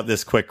point out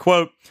this quick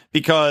quote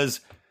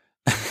because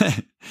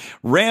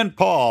Rand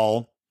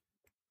Paul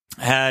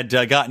had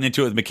gotten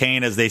into it with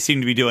McCain, as they seem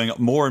to be doing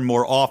more and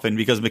more often,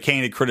 because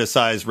McCain had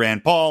criticized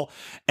Rand Paul.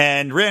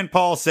 And Rand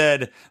Paul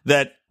said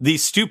that the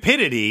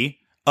stupidity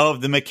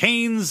of the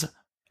McCains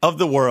of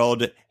the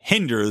world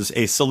hinders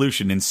a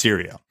solution in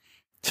Syria.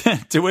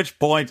 To which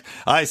point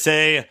I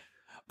say,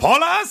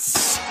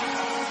 Paulus!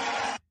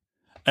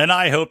 And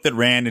I hope that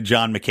Rand and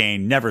John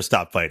McCain never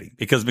stop fighting,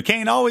 because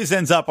McCain always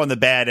ends up on the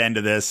bad end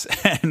of this,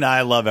 and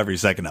I love every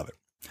second of it.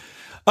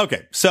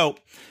 Okay, so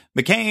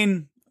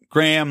McCain,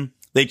 Graham,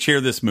 they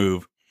cheer this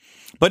move.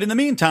 But in the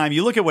meantime,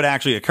 you look at what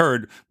actually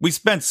occurred. We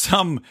spent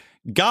some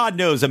God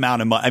knows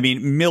amount of money. I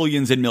mean,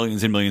 millions and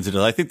millions and millions of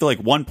dollars. I think they're like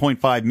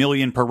 1.5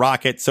 million per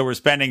rocket. So we're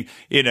spending,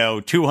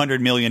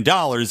 $200 million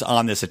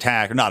on this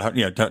attack, or not,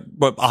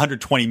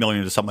 120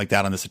 million or something like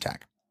that on this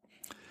attack.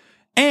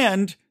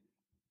 And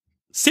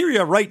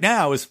Syria right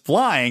now is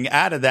flying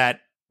out of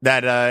that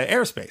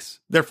airspace.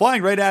 They're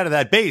flying right out of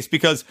that base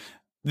because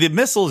the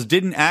missiles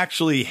didn't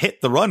actually hit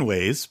the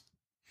runways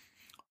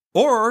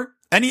or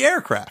any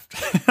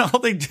aircraft. All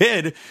they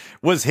did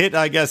was hit,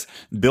 I guess,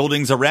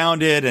 buildings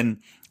around it. And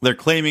they're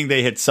claiming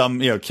they hit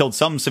killed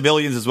some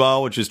civilians as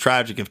well, which is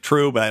tragic if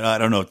true, but I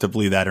don't know if to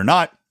believe that or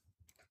not.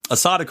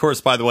 Assad, of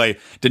course, by the way,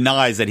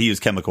 denies that he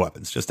used chemical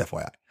weapons, just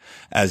FYI,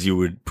 as you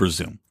would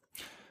presume.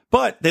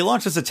 But they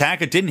launched this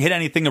attack. It didn't hit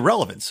anything of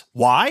relevance.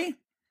 Why?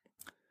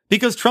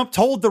 Because Trump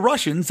told the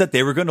Russians that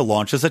they were going to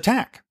launch this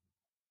attack.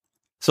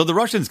 So the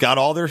Russians got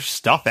all their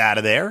stuff out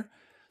of there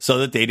so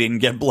that they didn't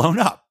get blown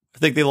up. I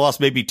think they lost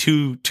maybe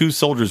two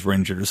soldiers were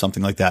injured or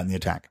something like that in the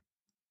attack.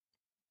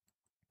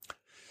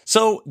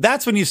 So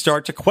that's when you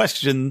start to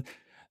question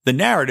the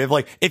narrative.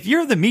 Like, if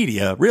you're the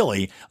media,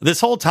 really, this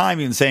whole time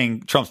you've been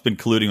saying Trump's been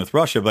colluding with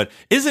Russia, but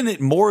isn't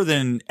it more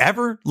than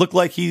ever look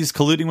like he's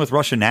colluding with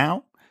Russia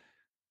now?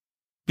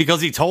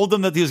 Because he told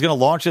them that he was going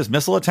to launch this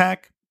missile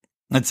attack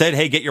and said,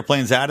 hey, get your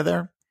planes out of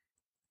there.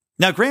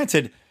 Now,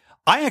 granted,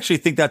 I actually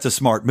think that's a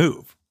smart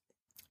move.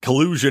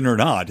 collusion or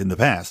not in the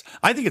past.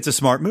 I think it's a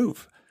smart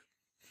move.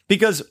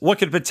 Because what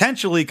could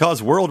potentially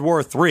cause World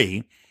War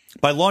III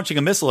by launching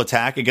a missile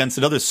attack against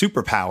another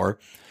superpower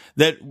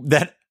that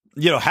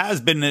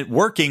has been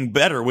working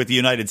better with the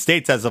United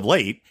States as of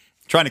late,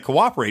 trying to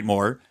cooperate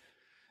more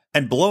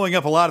and blowing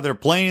up a lot of their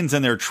planes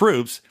and their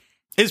troops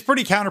is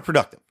pretty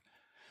counterproductive.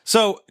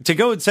 So to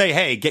go and say,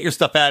 hey, get your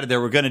stuff out of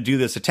there, we're going to do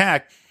this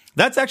attack,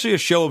 that's actually a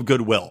show of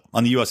goodwill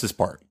on the U.S.'s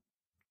part.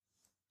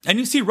 And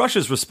you see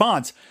Russia's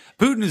response.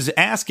 Putin is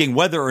asking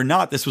whether or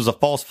not this was a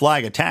false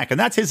flag attack. And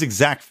that's his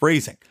exact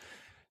phrasing,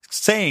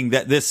 saying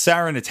that this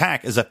sarin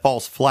attack is a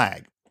false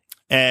flag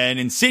and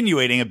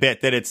insinuating a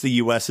bit that it's the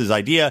U.S.'s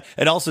idea,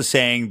 and also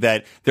saying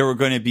that there were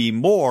going to be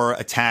more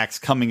attacks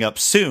coming up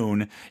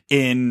soon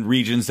in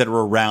regions that are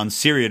around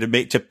Syria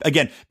to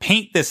again,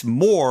 paint this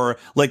more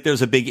like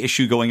there's a big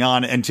issue going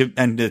on and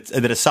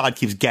that Assad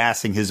keeps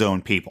gassing his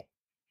own people.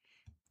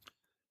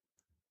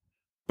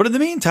 But in the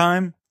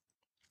meantime,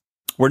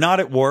 we're not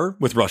at war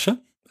with Russia.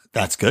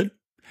 That's good.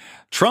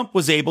 Trump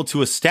was able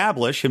to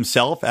establish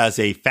himself as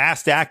a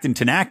fast actin'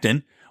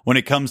 tenactin when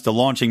it comes to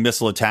launching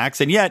missile attacks,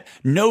 and yet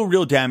no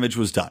real damage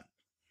was done.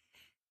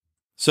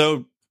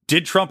 So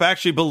did Trump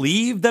actually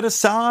believe that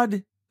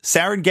Assad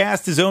sarin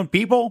gassed his own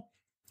people?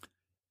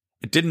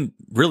 It didn't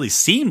really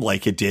seem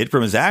like it did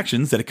from his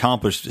actions that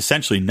accomplished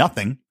essentially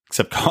nothing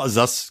except cost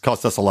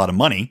us a lot of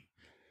money.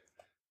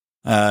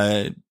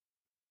 I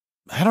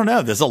don't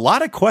know. There's a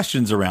lot of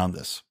questions around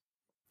this.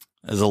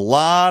 There's a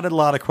lot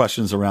of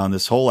questions around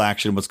this whole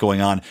action, what's going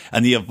on,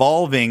 and the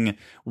evolving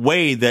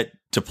way that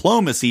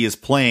diplomacy is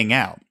playing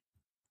out.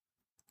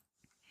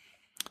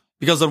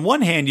 Because on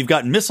one hand, you've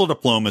got missile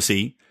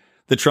diplomacy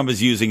that Trump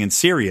is using in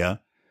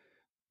Syria,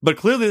 but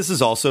clearly this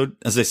is also,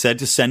 as I said,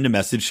 to send a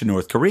message to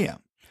North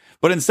Korea.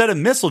 But instead of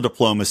missile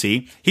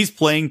diplomacy, he's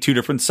playing two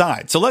different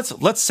sides. So let's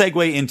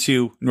segue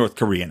into North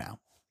Korea now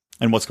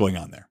and what's going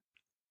on there.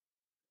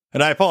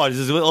 And I apologize,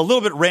 it's a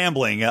little bit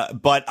rambling,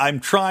 but I'm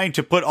trying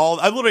to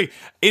I'm literally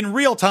in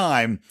real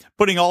time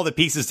putting all the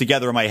pieces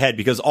together in my head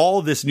because all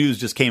of this news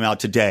just came out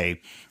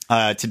today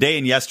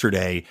and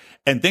yesterday,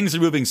 and things are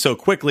moving so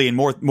quickly and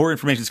more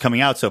information is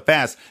coming out so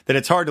fast that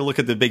it's hard to look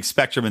at the big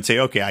spectrum and say,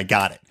 okay, I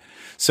got it.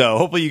 So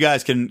hopefully you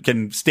guys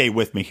can stay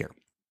with me here.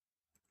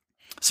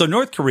 So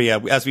North Korea,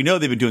 as we know,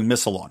 they've been doing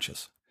missile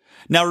launches.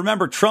 Now,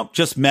 remember, Trump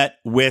just met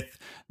with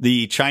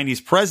the Chinese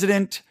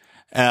president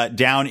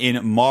down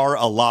in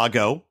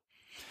Mar-a-Lago.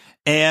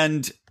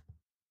 And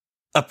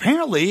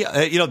apparently,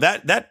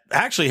 that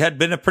actually had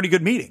been a pretty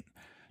good meeting.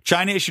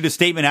 China issued a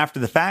statement after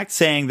the fact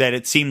saying that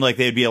it seemed like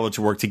they'd be able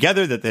to work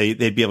together, that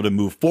they'd be able to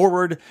move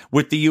forward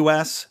with the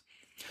U.S.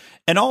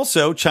 And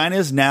also, China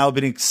has now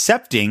been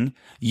accepting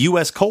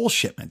U.S. coal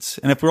shipments.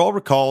 And if we all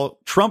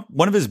recall, Trump,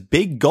 one of his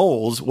big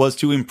goals was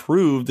to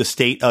improve the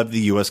state of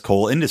the U.S.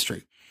 coal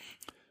industry.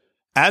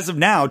 As of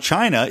now,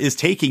 China is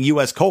taking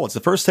U.S. coal. It's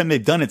the first time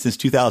they've done it since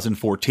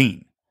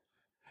 2014.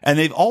 And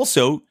they've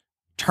also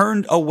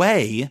turned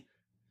away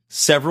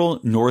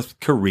several North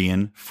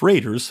Korean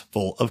freighters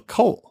full of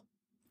coal.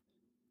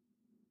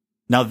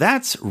 Now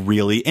that's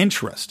really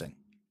interesting.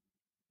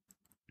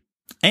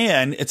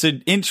 And it's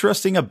an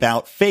interesting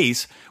about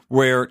face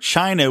where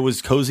China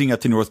was cozying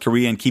up to North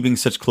Korea and keeping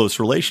such close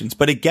relations,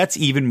 but it gets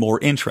even more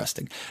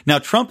interesting. Now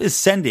Trump is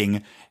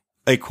sending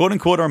a quote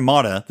unquote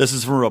armada. This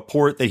is from a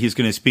report that he's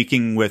going to be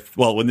speaking with.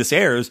 Well, when this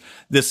airs,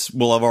 this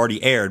will have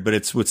already aired, but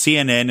it's with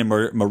CNN and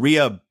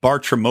Maria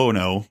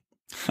Bartiromo.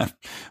 I'm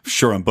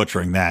sure I'm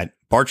butchering that.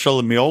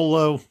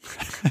 Bartolomeo.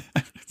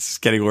 It's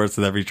getting worse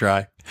with every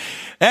try.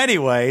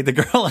 Anyway, the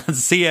girl on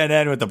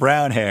CNN with the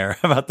brown hair.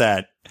 How about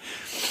that?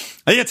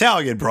 The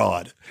Italian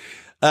broad.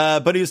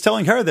 But he was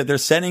telling her that they're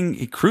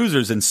sending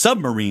cruisers and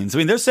submarines. I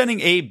mean, they're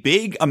sending a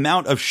big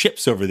amount of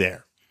ships over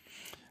there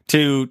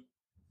to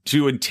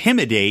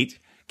intimidate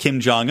Kim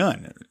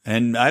Jong-un.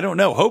 And I don't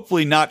know,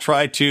 hopefully not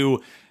try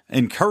to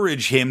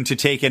encourage him to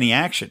take any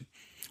action.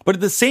 But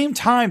at the same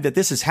time that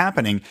this is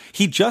happening,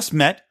 he just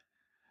met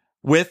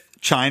with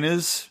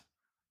China's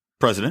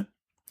president.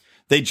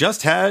 They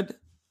just had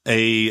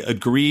a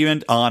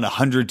agreement on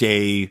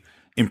 100-day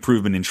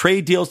improvement in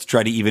trade deals to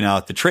try to even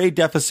out the trade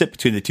deficit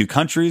between the two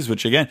countries,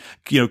 which again,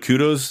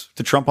 kudos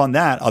to Trump on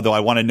that, although I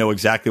want to know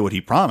exactly what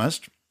he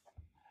promised.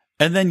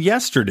 And then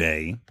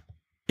yesterday,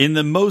 in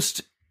the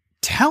most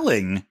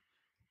telling,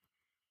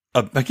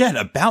 again,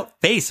 about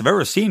face I've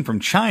ever seen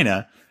from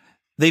China,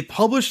 they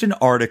published an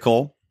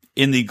article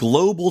in the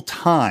Global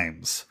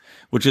Times,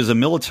 which is a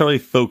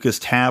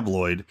military-focused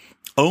tabloid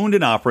owned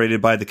and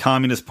operated by the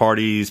Communist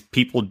Party's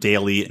People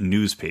Daily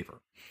newspaper.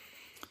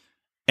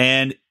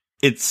 And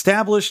it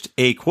established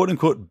a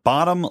quote-unquote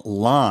bottom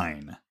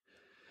line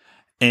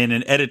in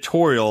an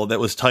editorial that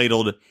was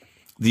titled,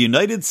 "The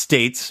United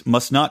States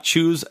must not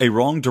choose a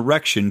wrong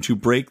direction to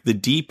break the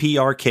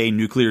DPRK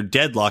nuclear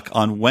deadlock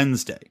on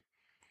Wednesday."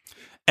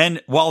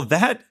 And while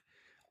that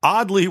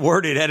oddly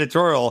worded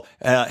editorial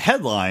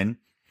headline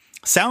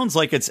sounds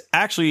like it's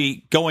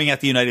actually going at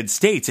the United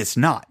States, it's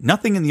not.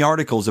 Nothing in the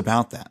article is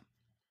about that.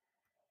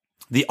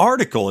 The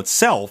article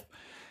itself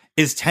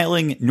is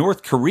telling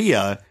North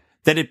Korea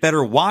that it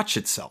better watch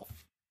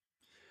itself,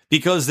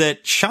 because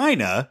that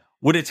China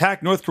would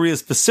attack North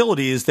Korea's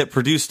facilities that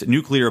produced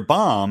nuclear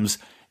bombs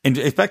and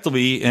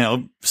effectively,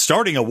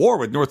 starting a war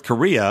with North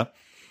Korea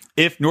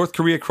if North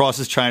Korea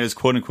crosses China's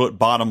quote unquote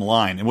bottom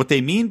line. And what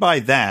they mean by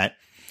that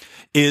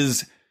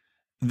is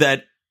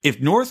that if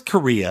North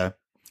Korea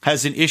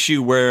has an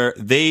issue where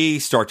they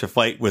start to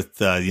fight with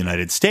the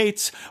United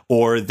States,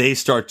 or they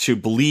start to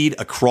bleed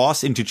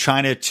across into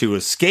China to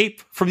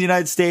escape from the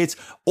United States,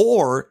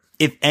 or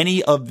if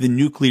any of the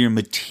nuclear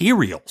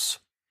materials,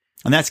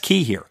 and that's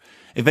key here,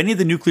 if any of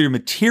the nuclear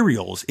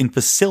materials in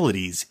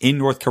facilities in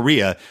North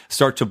Korea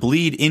start to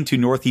bleed into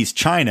Northeast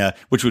China,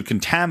 which would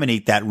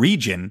contaminate that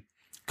region,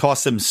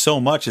 cost them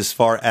so much as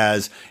far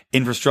as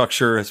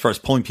infrastructure, as far as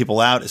pulling people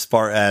out, as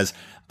far as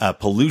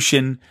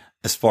pollution,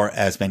 as far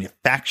as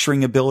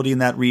manufacturing ability in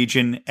that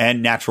region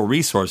and natural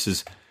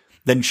resources,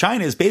 then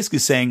China is basically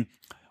saying,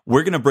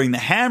 we're going to bring the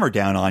hammer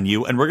down on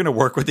you and we're going to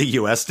work with the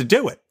U.S. to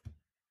do it.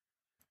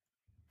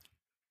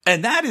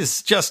 And that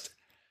is just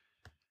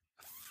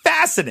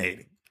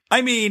fascinating.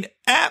 I mean,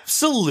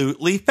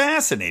 absolutely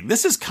fascinating.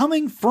 This is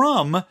coming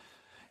from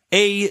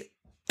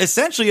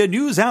essentially a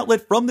news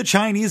outlet from the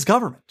Chinese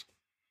government.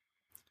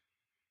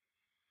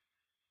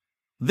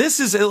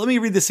 Let me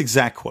read this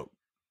exact quote.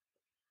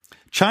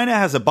 China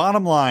has a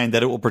bottom line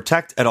that it will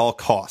protect at all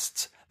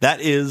costs. That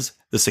is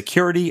the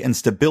security and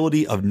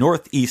stability of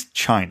Northeast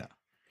China.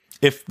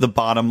 If the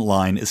bottom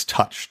line is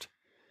touched,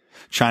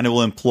 China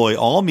will employ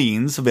all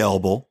means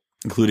available,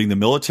 including the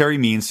military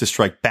means, to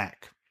strike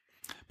back.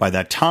 By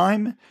that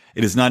time,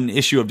 it is not an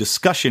issue of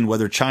discussion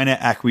whether China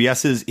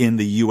acquiesces in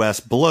the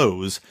U.S.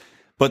 blows,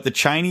 but the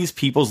Chinese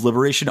People's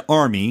Liberation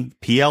Army,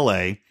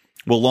 PLA,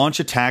 will launch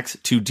attacks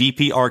to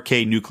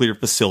DPRK nuclear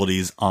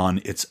facilities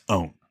on its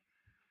own.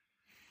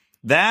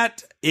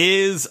 That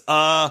is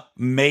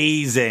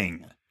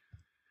amazing.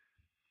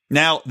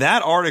 Now,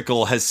 that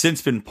article has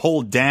since been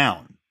pulled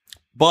down,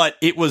 but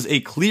it was a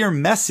clear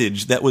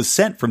message that was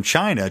sent from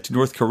China to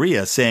North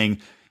Korea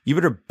saying, you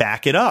better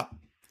back it up.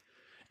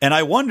 And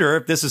I wonder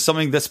if this is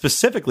something that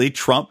specifically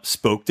Trump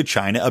spoke to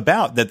China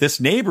about, that this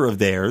neighbor of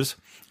theirs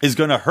is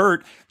going to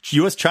hurt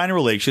U.S.-China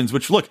relations,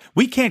 which, look,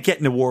 we can't get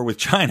into war with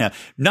China,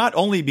 not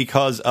only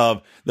because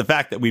of the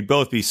fact that we'd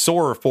both be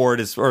sore for it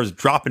as far as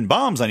dropping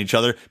bombs on each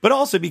other, but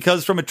also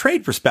because from a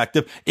trade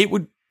perspective, it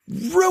would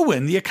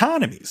ruin the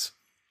economies.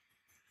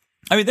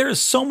 I mean, there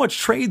is so much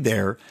trade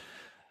there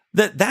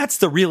that's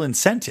the real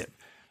incentive.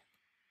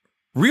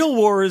 Real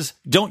wars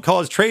don't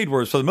cause trade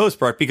wars for the most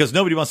part because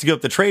nobody wants to give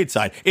up the trade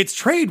side. It's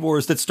trade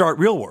wars that start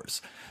real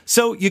wars.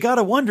 So you got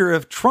to wonder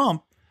if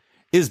Trump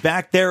is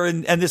back there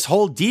and this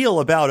whole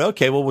deal about,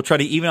 okay, well, we'll try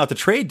to even out the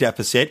trade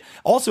deficit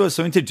also has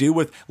something to do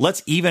with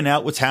let's even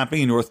out what's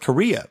happening in North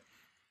Korea.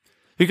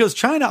 Because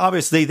China,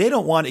 obviously, they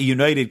don't want a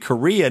united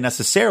Korea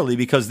necessarily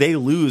because they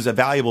lose a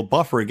valuable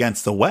buffer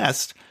against the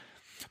West.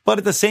 But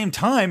at the same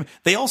time,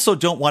 they also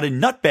don't want a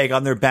nutbag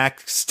on their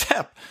back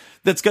step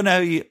that's going to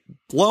be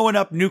blowing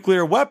up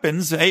nuclear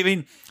weapons. I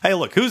mean, hey,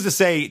 look, who's to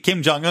say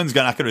Kim Jong-un's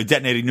not going to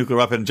detonate a nuclear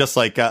weapon just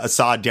like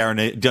Assad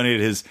donated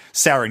his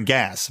sarin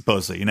gas,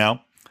 supposedly, you know?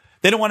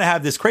 They don't want to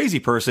have this crazy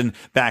person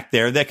back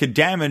there that could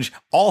damage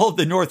all of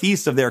the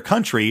northeast of their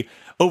country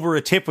over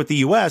a tip with the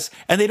U.S.,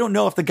 and they don't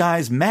know if the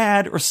guy's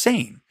mad or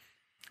sane.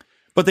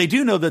 But they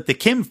do know that the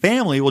Kim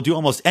family will do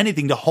almost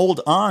anything to hold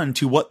on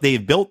to what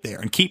they've built there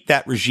and keep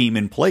that regime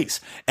in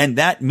place. And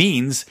that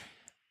means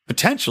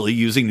potentially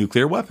using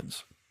nuclear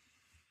weapons.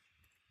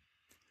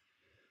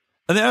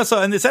 And then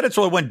also, and this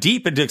editorial went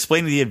deep into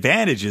explaining the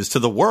advantages to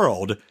the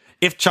world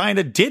if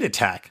China did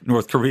attack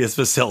North Korea's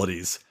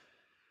facilities.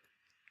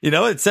 You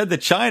know, it said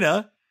that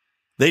China,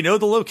 they know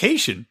the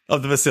location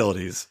of the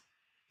facilities.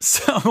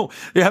 So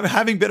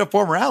having been a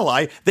former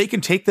ally, they can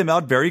take them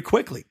out very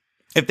quickly.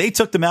 If they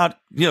took them out,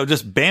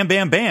 just bam,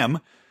 bam, bam,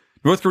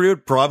 North Korea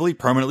would probably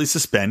permanently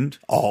suspend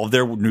all of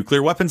their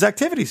nuclear weapons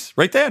activities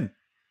right then.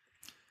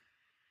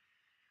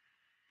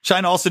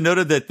 China also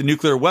noted that the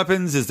nuclear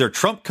weapons is their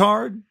trump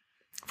card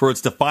for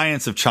its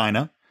defiance of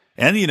China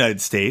and the United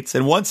States.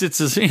 And once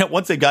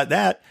once they got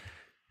that,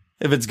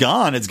 if it's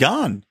gone, it's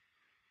gone.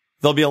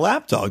 They'll be a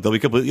lapdog. They'll be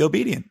completely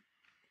obedient.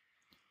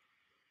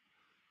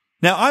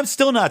 Now, I'm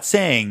still not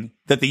saying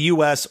that the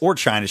U.S. or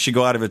China should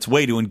go out of its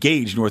way to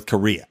engage North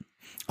Korea.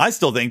 I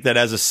still think that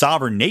as a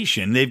sovereign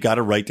nation, they've got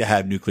a right to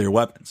have nuclear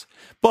weapons.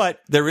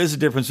 But there is a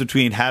difference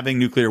between having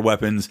nuclear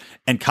weapons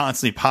and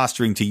constantly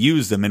posturing to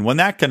use them. And when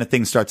that kind of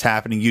thing starts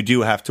happening, you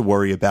do have to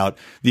worry about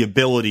the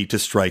ability to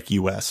strike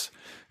U.S.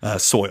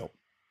 Soil.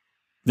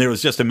 There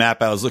was just a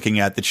map I was looking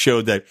at that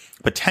showed that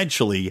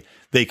potentially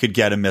they could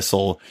get a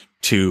missile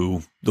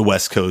to the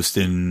West Coast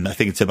in, I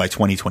think it said by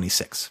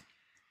 2026.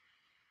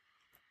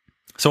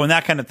 So when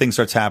that kind of thing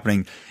starts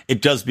happening,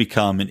 it does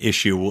become an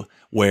issue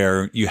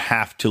where you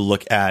have to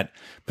look at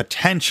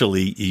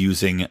potentially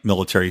using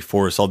military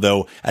force.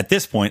 Although at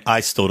this point, I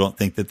still don't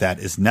think that that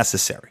is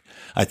necessary.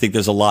 I think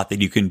there's a lot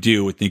that you can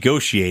do with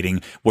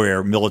negotiating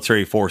where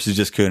military force is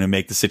just going to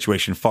make the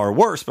situation far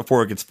worse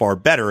before it gets far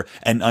better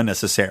and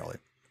unnecessarily.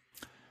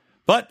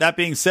 But that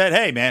being said,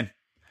 hey, man,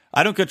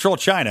 I don't control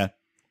China.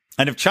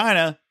 And if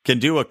China can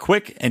do a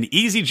quick and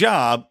easy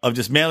job of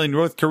dismantling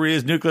North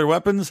Korea's nuclear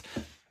weapons,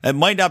 it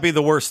might not be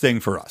the worst thing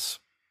for us.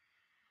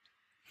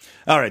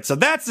 All right, so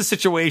that's the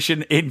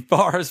situation in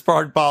far as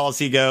foreign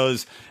policy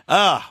goes.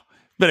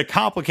 Been a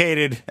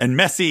complicated and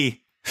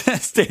messy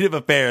state of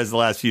affairs the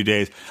last few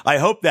days. I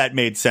hope that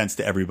made sense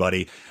to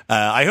everybody.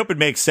 I hope it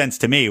makes sense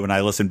to me when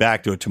I listen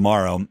back to it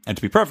tomorrow. And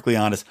to be perfectly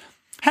honest,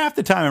 half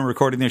the time I'm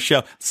recording this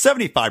show,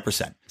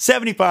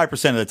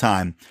 75% of the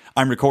time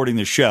I'm recording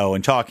this show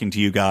and talking to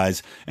you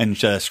guys and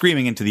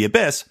screaming into the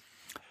abyss,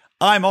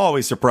 I'm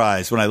always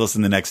surprised when I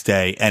listen the next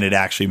day and it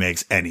actually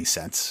makes any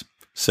sense.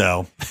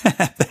 So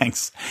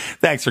thanks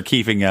for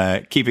keeping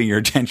your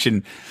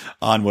attention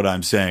on what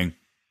I'm saying.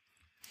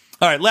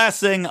 All right, last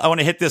thing, I want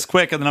to hit this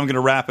quick and then I'm going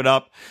to wrap it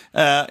up.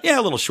 A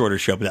little shorter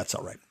show, but that's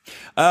all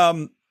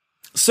right.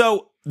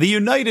 So the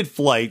United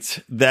flight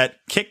that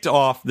kicked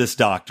off this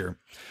doctor,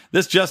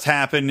 this just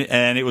happened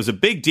and it was a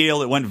big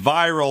deal. It went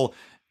viral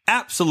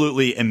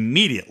absolutely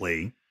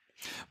immediately.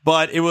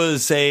 But it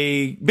was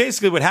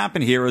basically what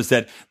happened here was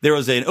that there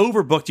was an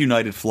overbooked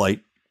United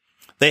flight.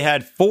 They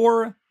had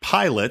 4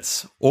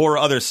 pilots or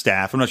other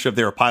staff, I'm not sure if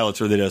they were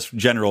pilots or they're just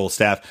general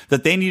staff,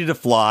 that they needed to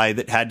fly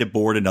that had to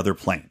board another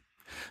plane.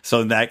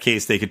 So in that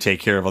case, they could take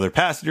care of other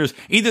passengers.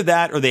 Either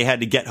that or they had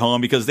to get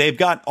home because they've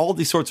got all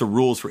these sorts of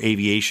rules for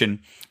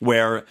aviation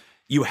where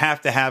you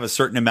have to have a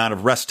certain amount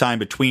of rest time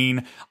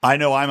between. I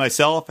know I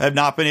myself have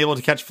not been able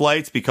to catch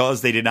flights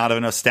because they did not have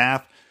enough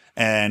staff.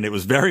 And it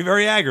was very,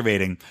 very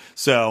aggravating.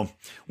 So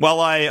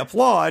while I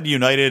applaud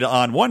United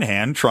on one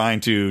hand, trying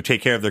to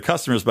take care of their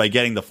customers by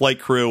getting the flight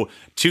crew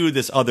to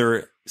this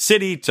other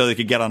city so they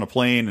could get on a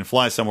plane and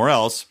fly somewhere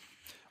else,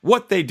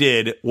 what they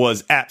did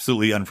was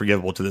absolutely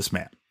unforgivable to this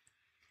man.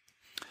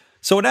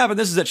 So what happened,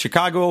 this is at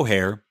Chicago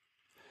O'Hare,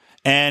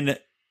 and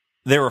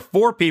there were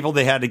 4 people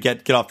they had to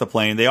get off the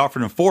plane. They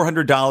offered them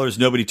 $400.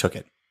 Nobody took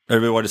it.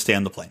 Everybody wanted to stay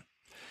on the plane.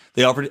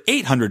 They offered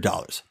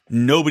 $800.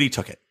 Nobody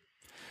took it.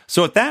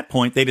 So at that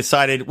point, they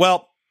decided,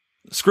 well,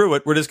 screw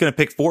it. We're just going to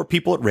pick 4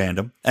 people at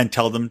random and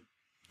tell them,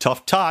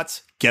 tough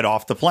tots, get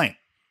off the plane.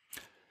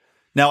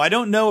 Now, I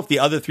don't know if the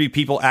other 3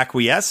 people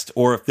acquiesced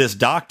or if this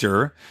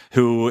doctor,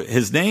 who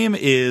his name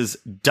is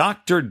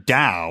Dr.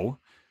 Dao,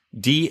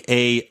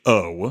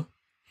 D-A-O,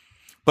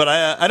 but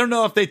I don't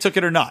know if they took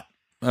it or not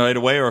right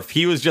away, or if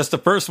he was just the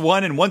first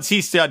one. And once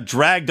he got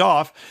dragged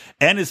off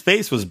and his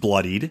face was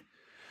bloodied,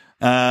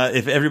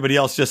 if everybody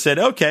else just said,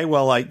 okay,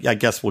 well, I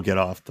guess we'll get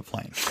off the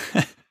plane.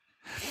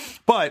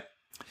 But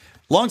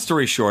long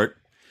story short,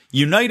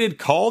 United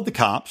called the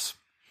cops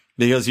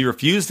because he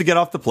refused to get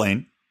off the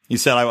plane. He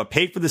said, I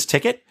paid for this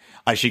ticket.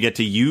 I should get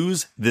to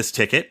use this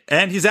ticket.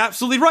 And he's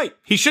absolutely right.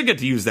 He should get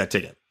to use that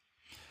ticket.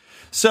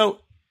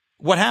 So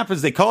what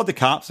happens, they called the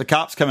cops. The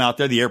cops come out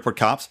there, the airport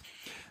cops.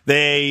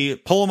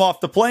 They pull him off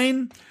the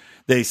plane.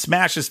 They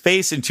smash his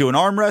face into an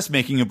armrest,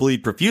 making him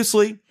bleed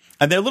profusely.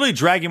 And they literally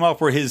drag him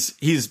off where his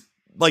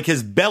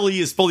belly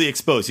is fully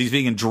exposed. He's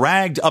being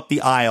dragged up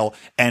the aisle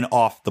and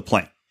off the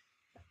plane.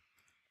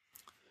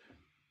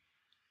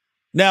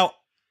 Now,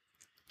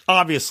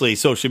 obviously,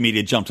 social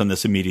media jumped on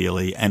this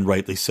immediately, and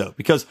rightly so.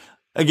 Because,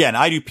 again,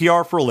 I do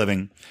PR for a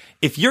living.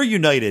 If you're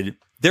United,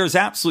 there's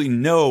absolutely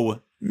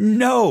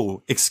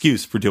no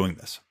excuse for doing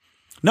this.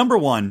 Number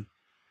one,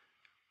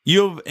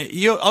 you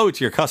owe it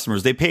to your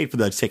customers. They paid for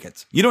those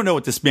tickets. You don't know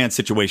what this man's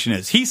situation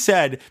is. He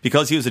said,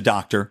 because he was a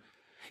doctor,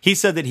 he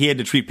said that he had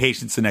to treat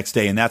patients the next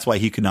day, and that's why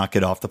he could not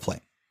get off the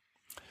plane.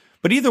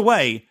 But either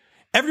way,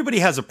 everybody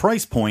has a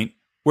price point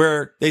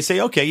where they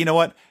say, okay, you know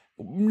what?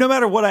 No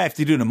matter what I have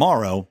to do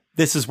tomorrow,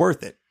 this is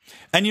worth it.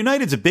 And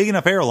United's a big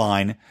enough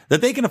airline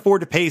that they can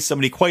afford to pay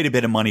somebody quite a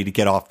bit of money to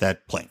get off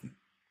that plane.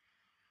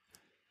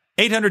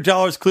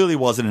 $800 clearly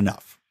wasn't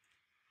enough.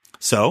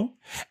 So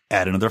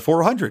add another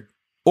 $400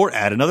 or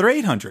add another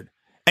 $800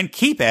 and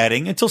keep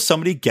adding until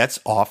somebody gets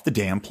off the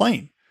damn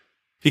plane.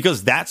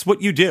 Because that's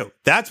what you do.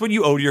 That's what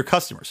you owe to your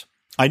customers.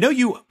 I know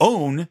you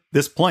own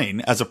this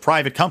plane as a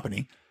private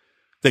company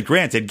that,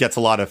 granted, gets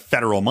a lot of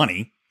federal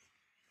money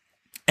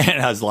and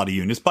it has a lot of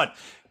unions, but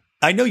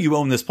I know you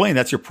own this plane.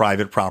 That's your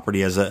private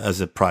property as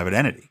a private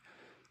entity.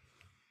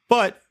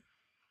 But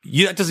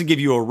that doesn't give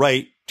you a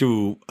right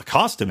to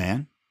accost a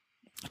man,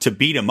 to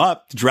beat him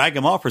up, to drag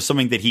him off for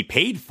something that he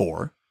paid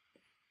for.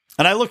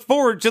 And I look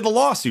forward to the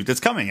lawsuit that's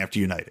coming after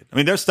United. I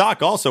mean, their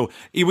stock also,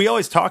 we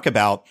always talk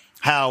about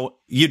how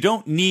you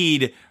don't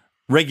need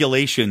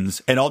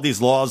regulations and all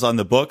these laws on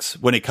the books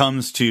when it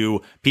comes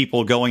to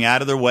people going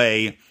out of their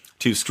way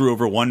to screw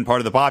over one part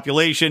of the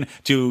population,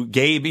 to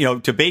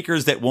to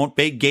bakers that won't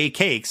bake gay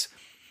cakes,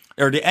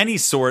 or to any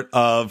sort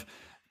of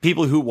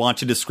people who want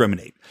to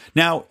discriminate.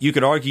 Now, you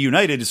could argue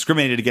United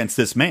discriminated against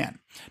this man,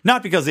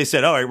 not because they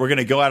said, all right, we're going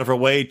to go out of our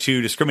way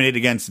to discriminate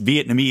against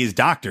Vietnamese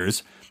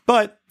doctors,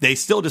 but they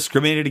still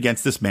discriminated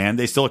against this man.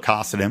 They still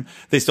accosted him.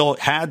 They still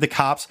had the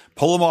cops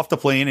pull him off the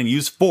plane and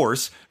use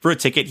force for a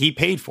ticket he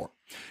paid for.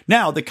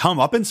 Now, the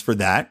comeuppance for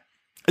that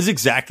is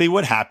exactly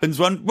what happens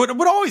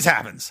what always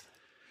happens.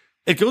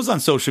 It goes on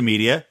social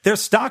media. Their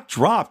stock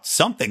dropped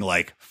something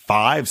like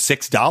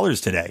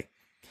 $5-6 today.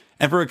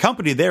 And for a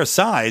company their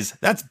size,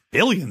 that's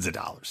billions of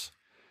dollars.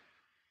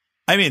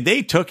 I mean,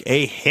 they took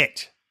a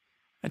hit.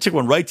 I took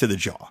one right to the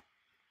jaw.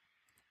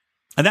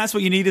 And that's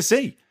what you need to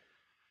see.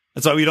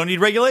 That's why we don't need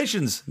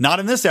regulations. Not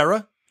in this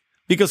era.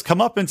 Because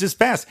comeuppance is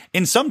fast.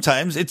 And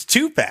sometimes it's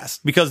too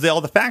fast because all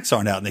the facts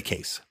aren't out in the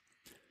case.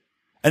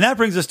 And that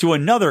brings us to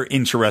another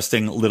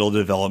interesting little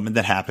development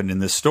that happened in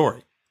this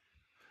story.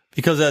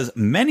 Because as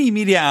many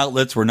media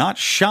outlets were not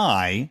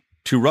shy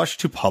to rush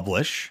to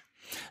publish,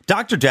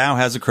 Dr. Dow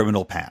has a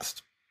criminal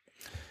past.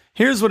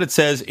 Here's what it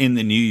says in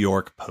the New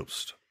York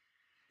Post.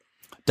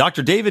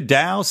 Dr. David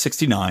Dow,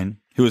 69,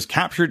 who was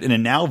captured in a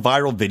now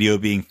viral video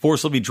being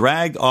forcibly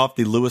dragged off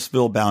the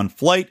Louisville-bound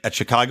flight at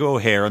Chicago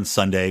O'Hare on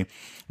Sunday,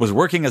 was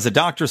working as a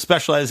doctor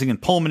specializing in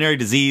pulmonary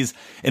disease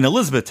in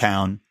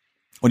Elizabethtown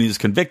when he was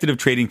convicted of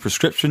trading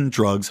prescription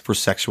drugs for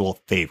sexual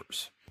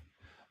favors.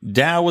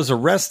 Dow was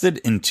arrested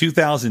in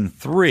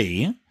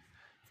 2003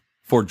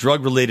 for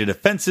drug-related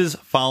offenses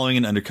following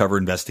an undercover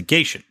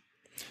investigation.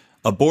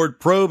 A board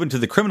probe into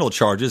the criminal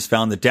charges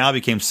found that Dow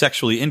became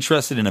sexually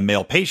interested in a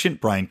male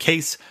patient, Brian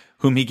Case,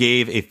 whom he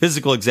gave a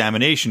physical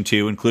examination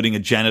to, including a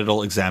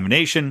genital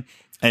examination,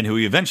 and who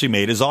he eventually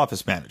made his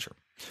office manager.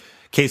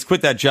 Case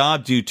quit that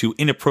job due to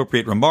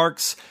inappropriate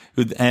remarks,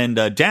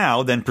 and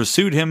Dow then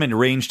pursued him and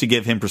arranged to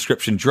give him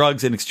prescription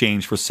drugs in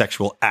exchange for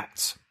sexual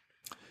acts.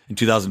 In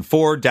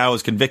 2004, Dow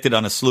was convicted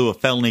on a slew of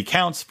felony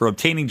counts for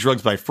obtaining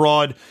drugs by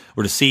fraud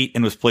or deceit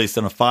and was placed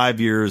on 5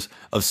 years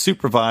of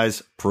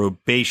supervised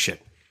probation.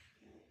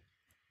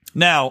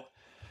 Now,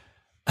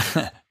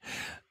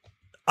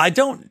 I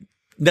don't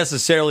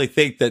necessarily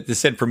think that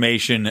this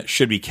information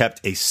should be kept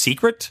a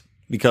secret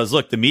because,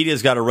 look, the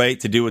media's got a right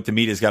to do what the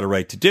media's got a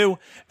right to do.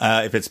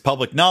 If it's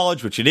public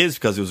knowledge, which it is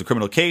because it was a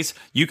criminal case,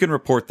 you can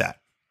report that.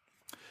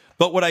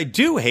 But what I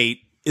do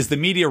hate is the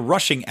media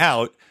rushing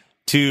out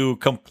to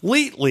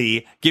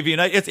completely give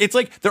United. It's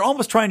like they're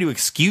almost trying to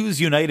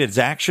excuse United's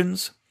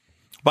actions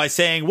by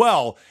saying,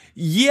 well,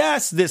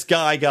 yes, this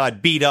guy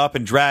got beat up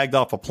and dragged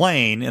off a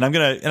plane. And I'm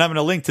going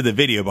to link to the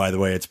video, by the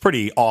way. It's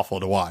pretty awful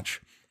to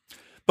watch.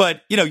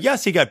 But,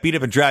 yes, he got beat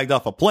up and dragged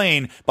off a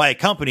plane by a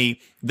company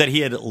that he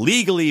had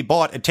legally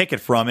bought a ticket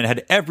from and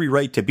had every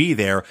right to be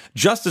there,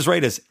 just as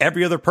right as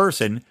every other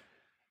person,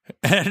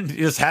 and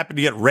just happened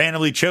to get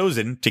randomly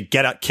chosen to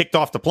get kicked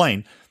off the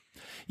plane.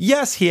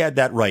 Yes, he had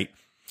that right.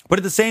 But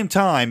at the same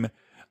time,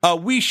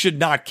 we should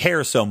not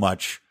care so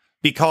much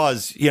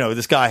because,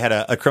 this guy had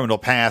a criminal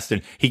past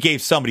and he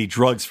gave somebody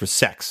drugs for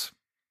sex.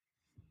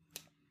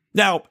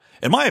 Now,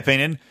 in my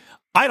opinion,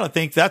 I don't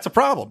think that's a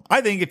problem.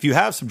 I think if you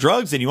have some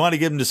drugs and you want to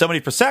give them to somebody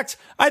for sex,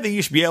 I think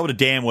you should be able to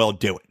damn well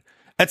do it.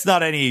 That's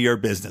not any of your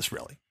business,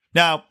 really.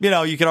 Now,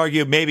 you can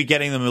argue maybe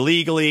getting them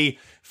illegally,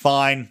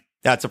 fine.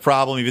 That's a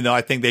problem, even though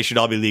I think they should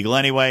all be legal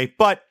anyway.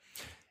 But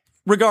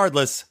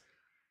regardless,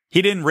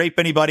 he didn't rape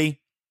anybody.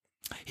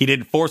 He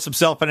didn't force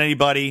himself on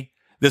anybody.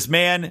 This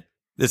man,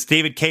 this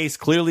David Case,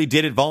 clearly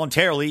did it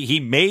voluntarily. He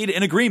made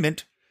an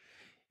agreement.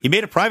 He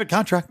made a private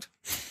contract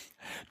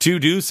to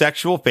do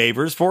sexual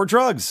favors for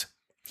drugs.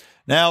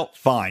 Now,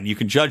 fine, you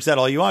can judge that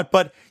all you want,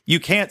 but you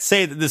can't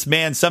say that this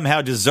man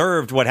somehow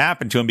deserved what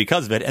happened to him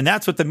because of it, and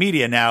that's what the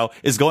media now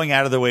is going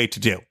out of their way to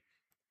do.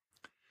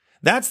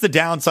 That's the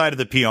downside of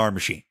the PR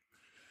machine.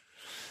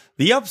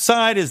 The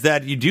upside is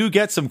that you do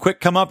get some quick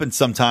comeuppance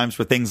sometimes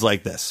for things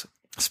like this,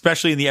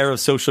 especially in the era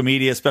of social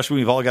media, especially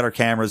when we've all got our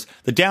cameras.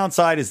 The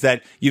downside is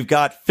that you've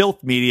got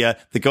filth media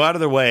that go out of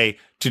their way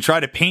to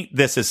try to paint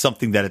this as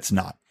something that it's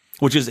not,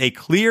 which is a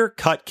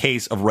clear-cut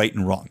case of right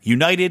and wrong.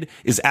 United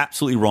is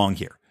absolutely wrong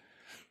here.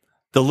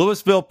 The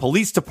Louisville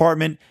Police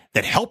Department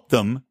that helped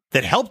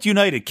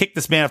United kick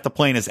this man off the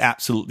plane is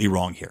absolutely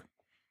wrong here.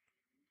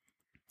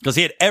 Because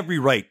he had every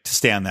right to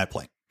stay on that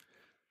plane.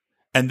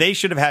 And they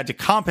should have had to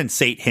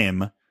compensate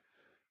him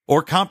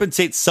or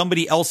compensate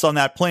somebody else on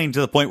that plane to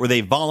the point where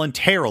they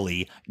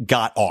voluntarily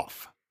got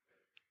off.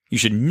 You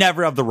should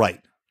never have the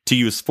right to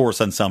use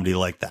force on somebody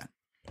like that.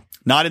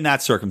 Not in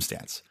that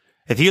circumstance.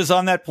 If he was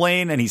on that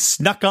plane and he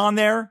snuck on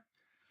there,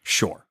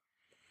 sure.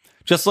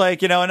 Just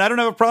like, and I don't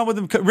have a problem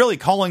with him really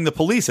calling the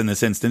police in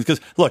this instance.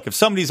 Because, look, if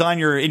somebody's in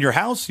your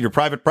house, your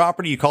private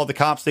property, you call the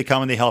cops, they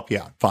come and they help you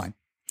out. Fine.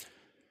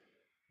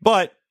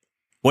 But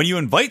when you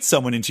invite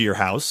someone into your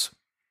house,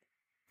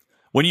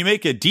 when you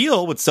make a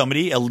deal with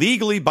somebody, a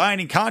legally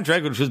binding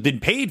contract, which has been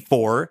paid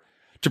for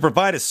to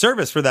provide a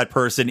service for that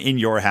person in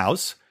your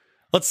house,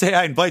 let's say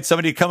I invite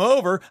somebody to come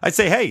over. I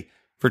say, hey,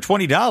 for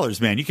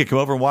 $20, man, you can come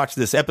over and watch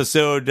this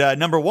episode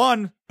number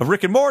 1 of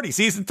Rick and Morty,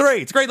 season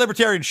 3. It's a great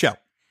libertarian show.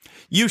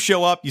 You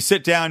show up, you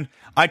sit down,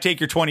 I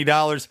take your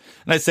 $20,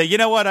 and I say, you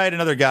know what? I had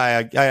another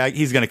guy.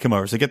 He's going to come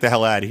over, so get the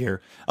hell out of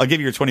here. I'll give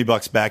you your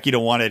 $20 back. You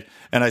don't want it.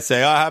 And I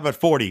say, how about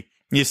 40?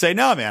 And you say,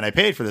 no, man, I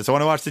paid for this. I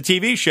want to watch the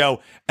TV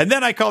show. And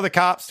then I call the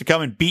cops to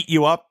come and beat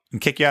you up and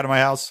kick you out of my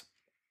house.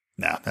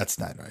 No, that's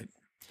not right.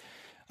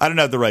 I don't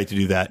have the right to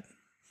do that.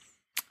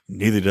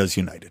 Neither does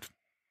United.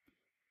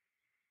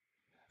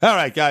 All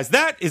right, guys,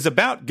 that is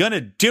about going to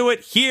do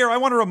it here. I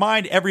want to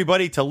remind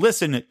everybody to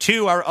listen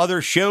to our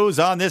other shows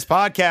on this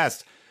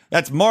podcast.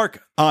 That's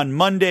Mark on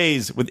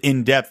Mondays with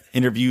in-depth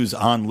interviews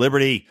on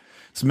liberty.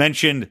 As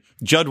mentioned,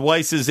 Judd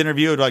Weiss's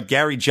interview about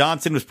Gary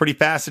Johnson was pretty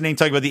fascinating,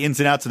 talking about the ins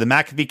and outs of the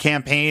McAfee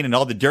campaign and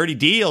all the dirty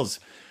deeds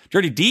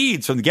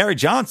from Gary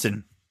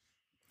Johnson.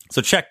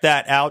 So check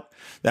that out.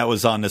 That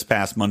was on this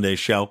past Monday's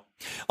show.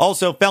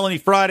 Also, Felony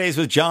Fridays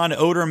with John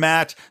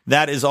Odermatt.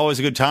 That is always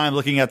a good time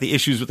looking at the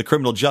issues with the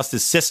criminal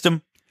justice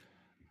system.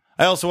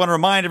 I also want to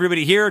remind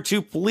everybody here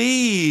to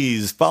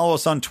please follow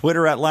us on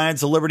Twitter at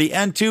Lions of Liberty,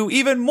 and to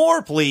even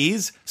more,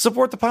 please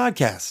support the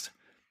podcast.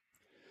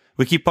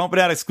 We keep pumping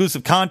out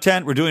exclusive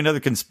content. We're doing another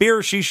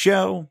conspiracy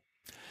show.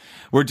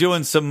 We're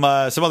doing some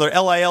other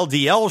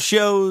LILDL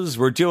shows.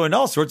 We're doing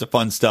all sorts of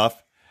fun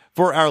stuff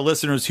for our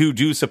listeners who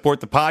do support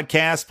the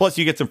podcast. Plus,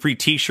 you get some free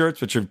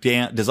t-shirts, which are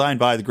designed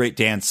by the great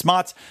Dan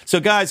Smots. So,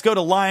 guys, go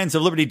to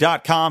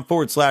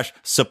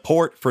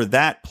lionsofliberty.com/support for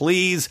that,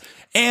 please.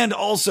 And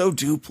also,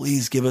 do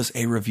please give us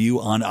a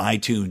review on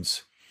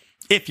iTunes.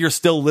 If you're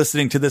still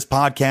listening to this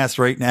podcast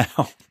right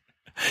now,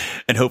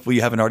 and hopefully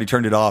you haven't already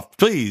turned it off,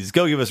 please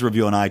go give us a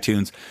review on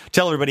iTunes.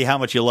 Tell everybody how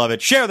much you love it.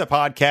 Share the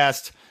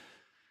podcast.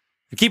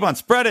 And keep on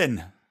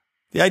spreading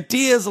the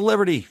ideas of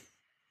liberty.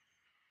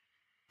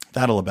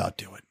 That'll about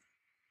do it.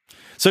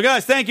 So,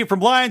 guys, thank you from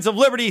Lions of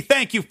Liberty.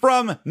 Thank you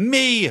from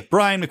me,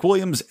 Brian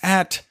McWilliams,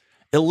 at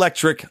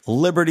Electric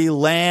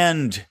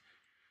Libertyland,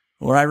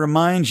 where I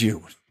remind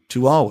you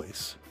to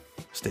always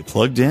stay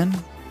plugged in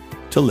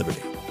to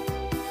liberty.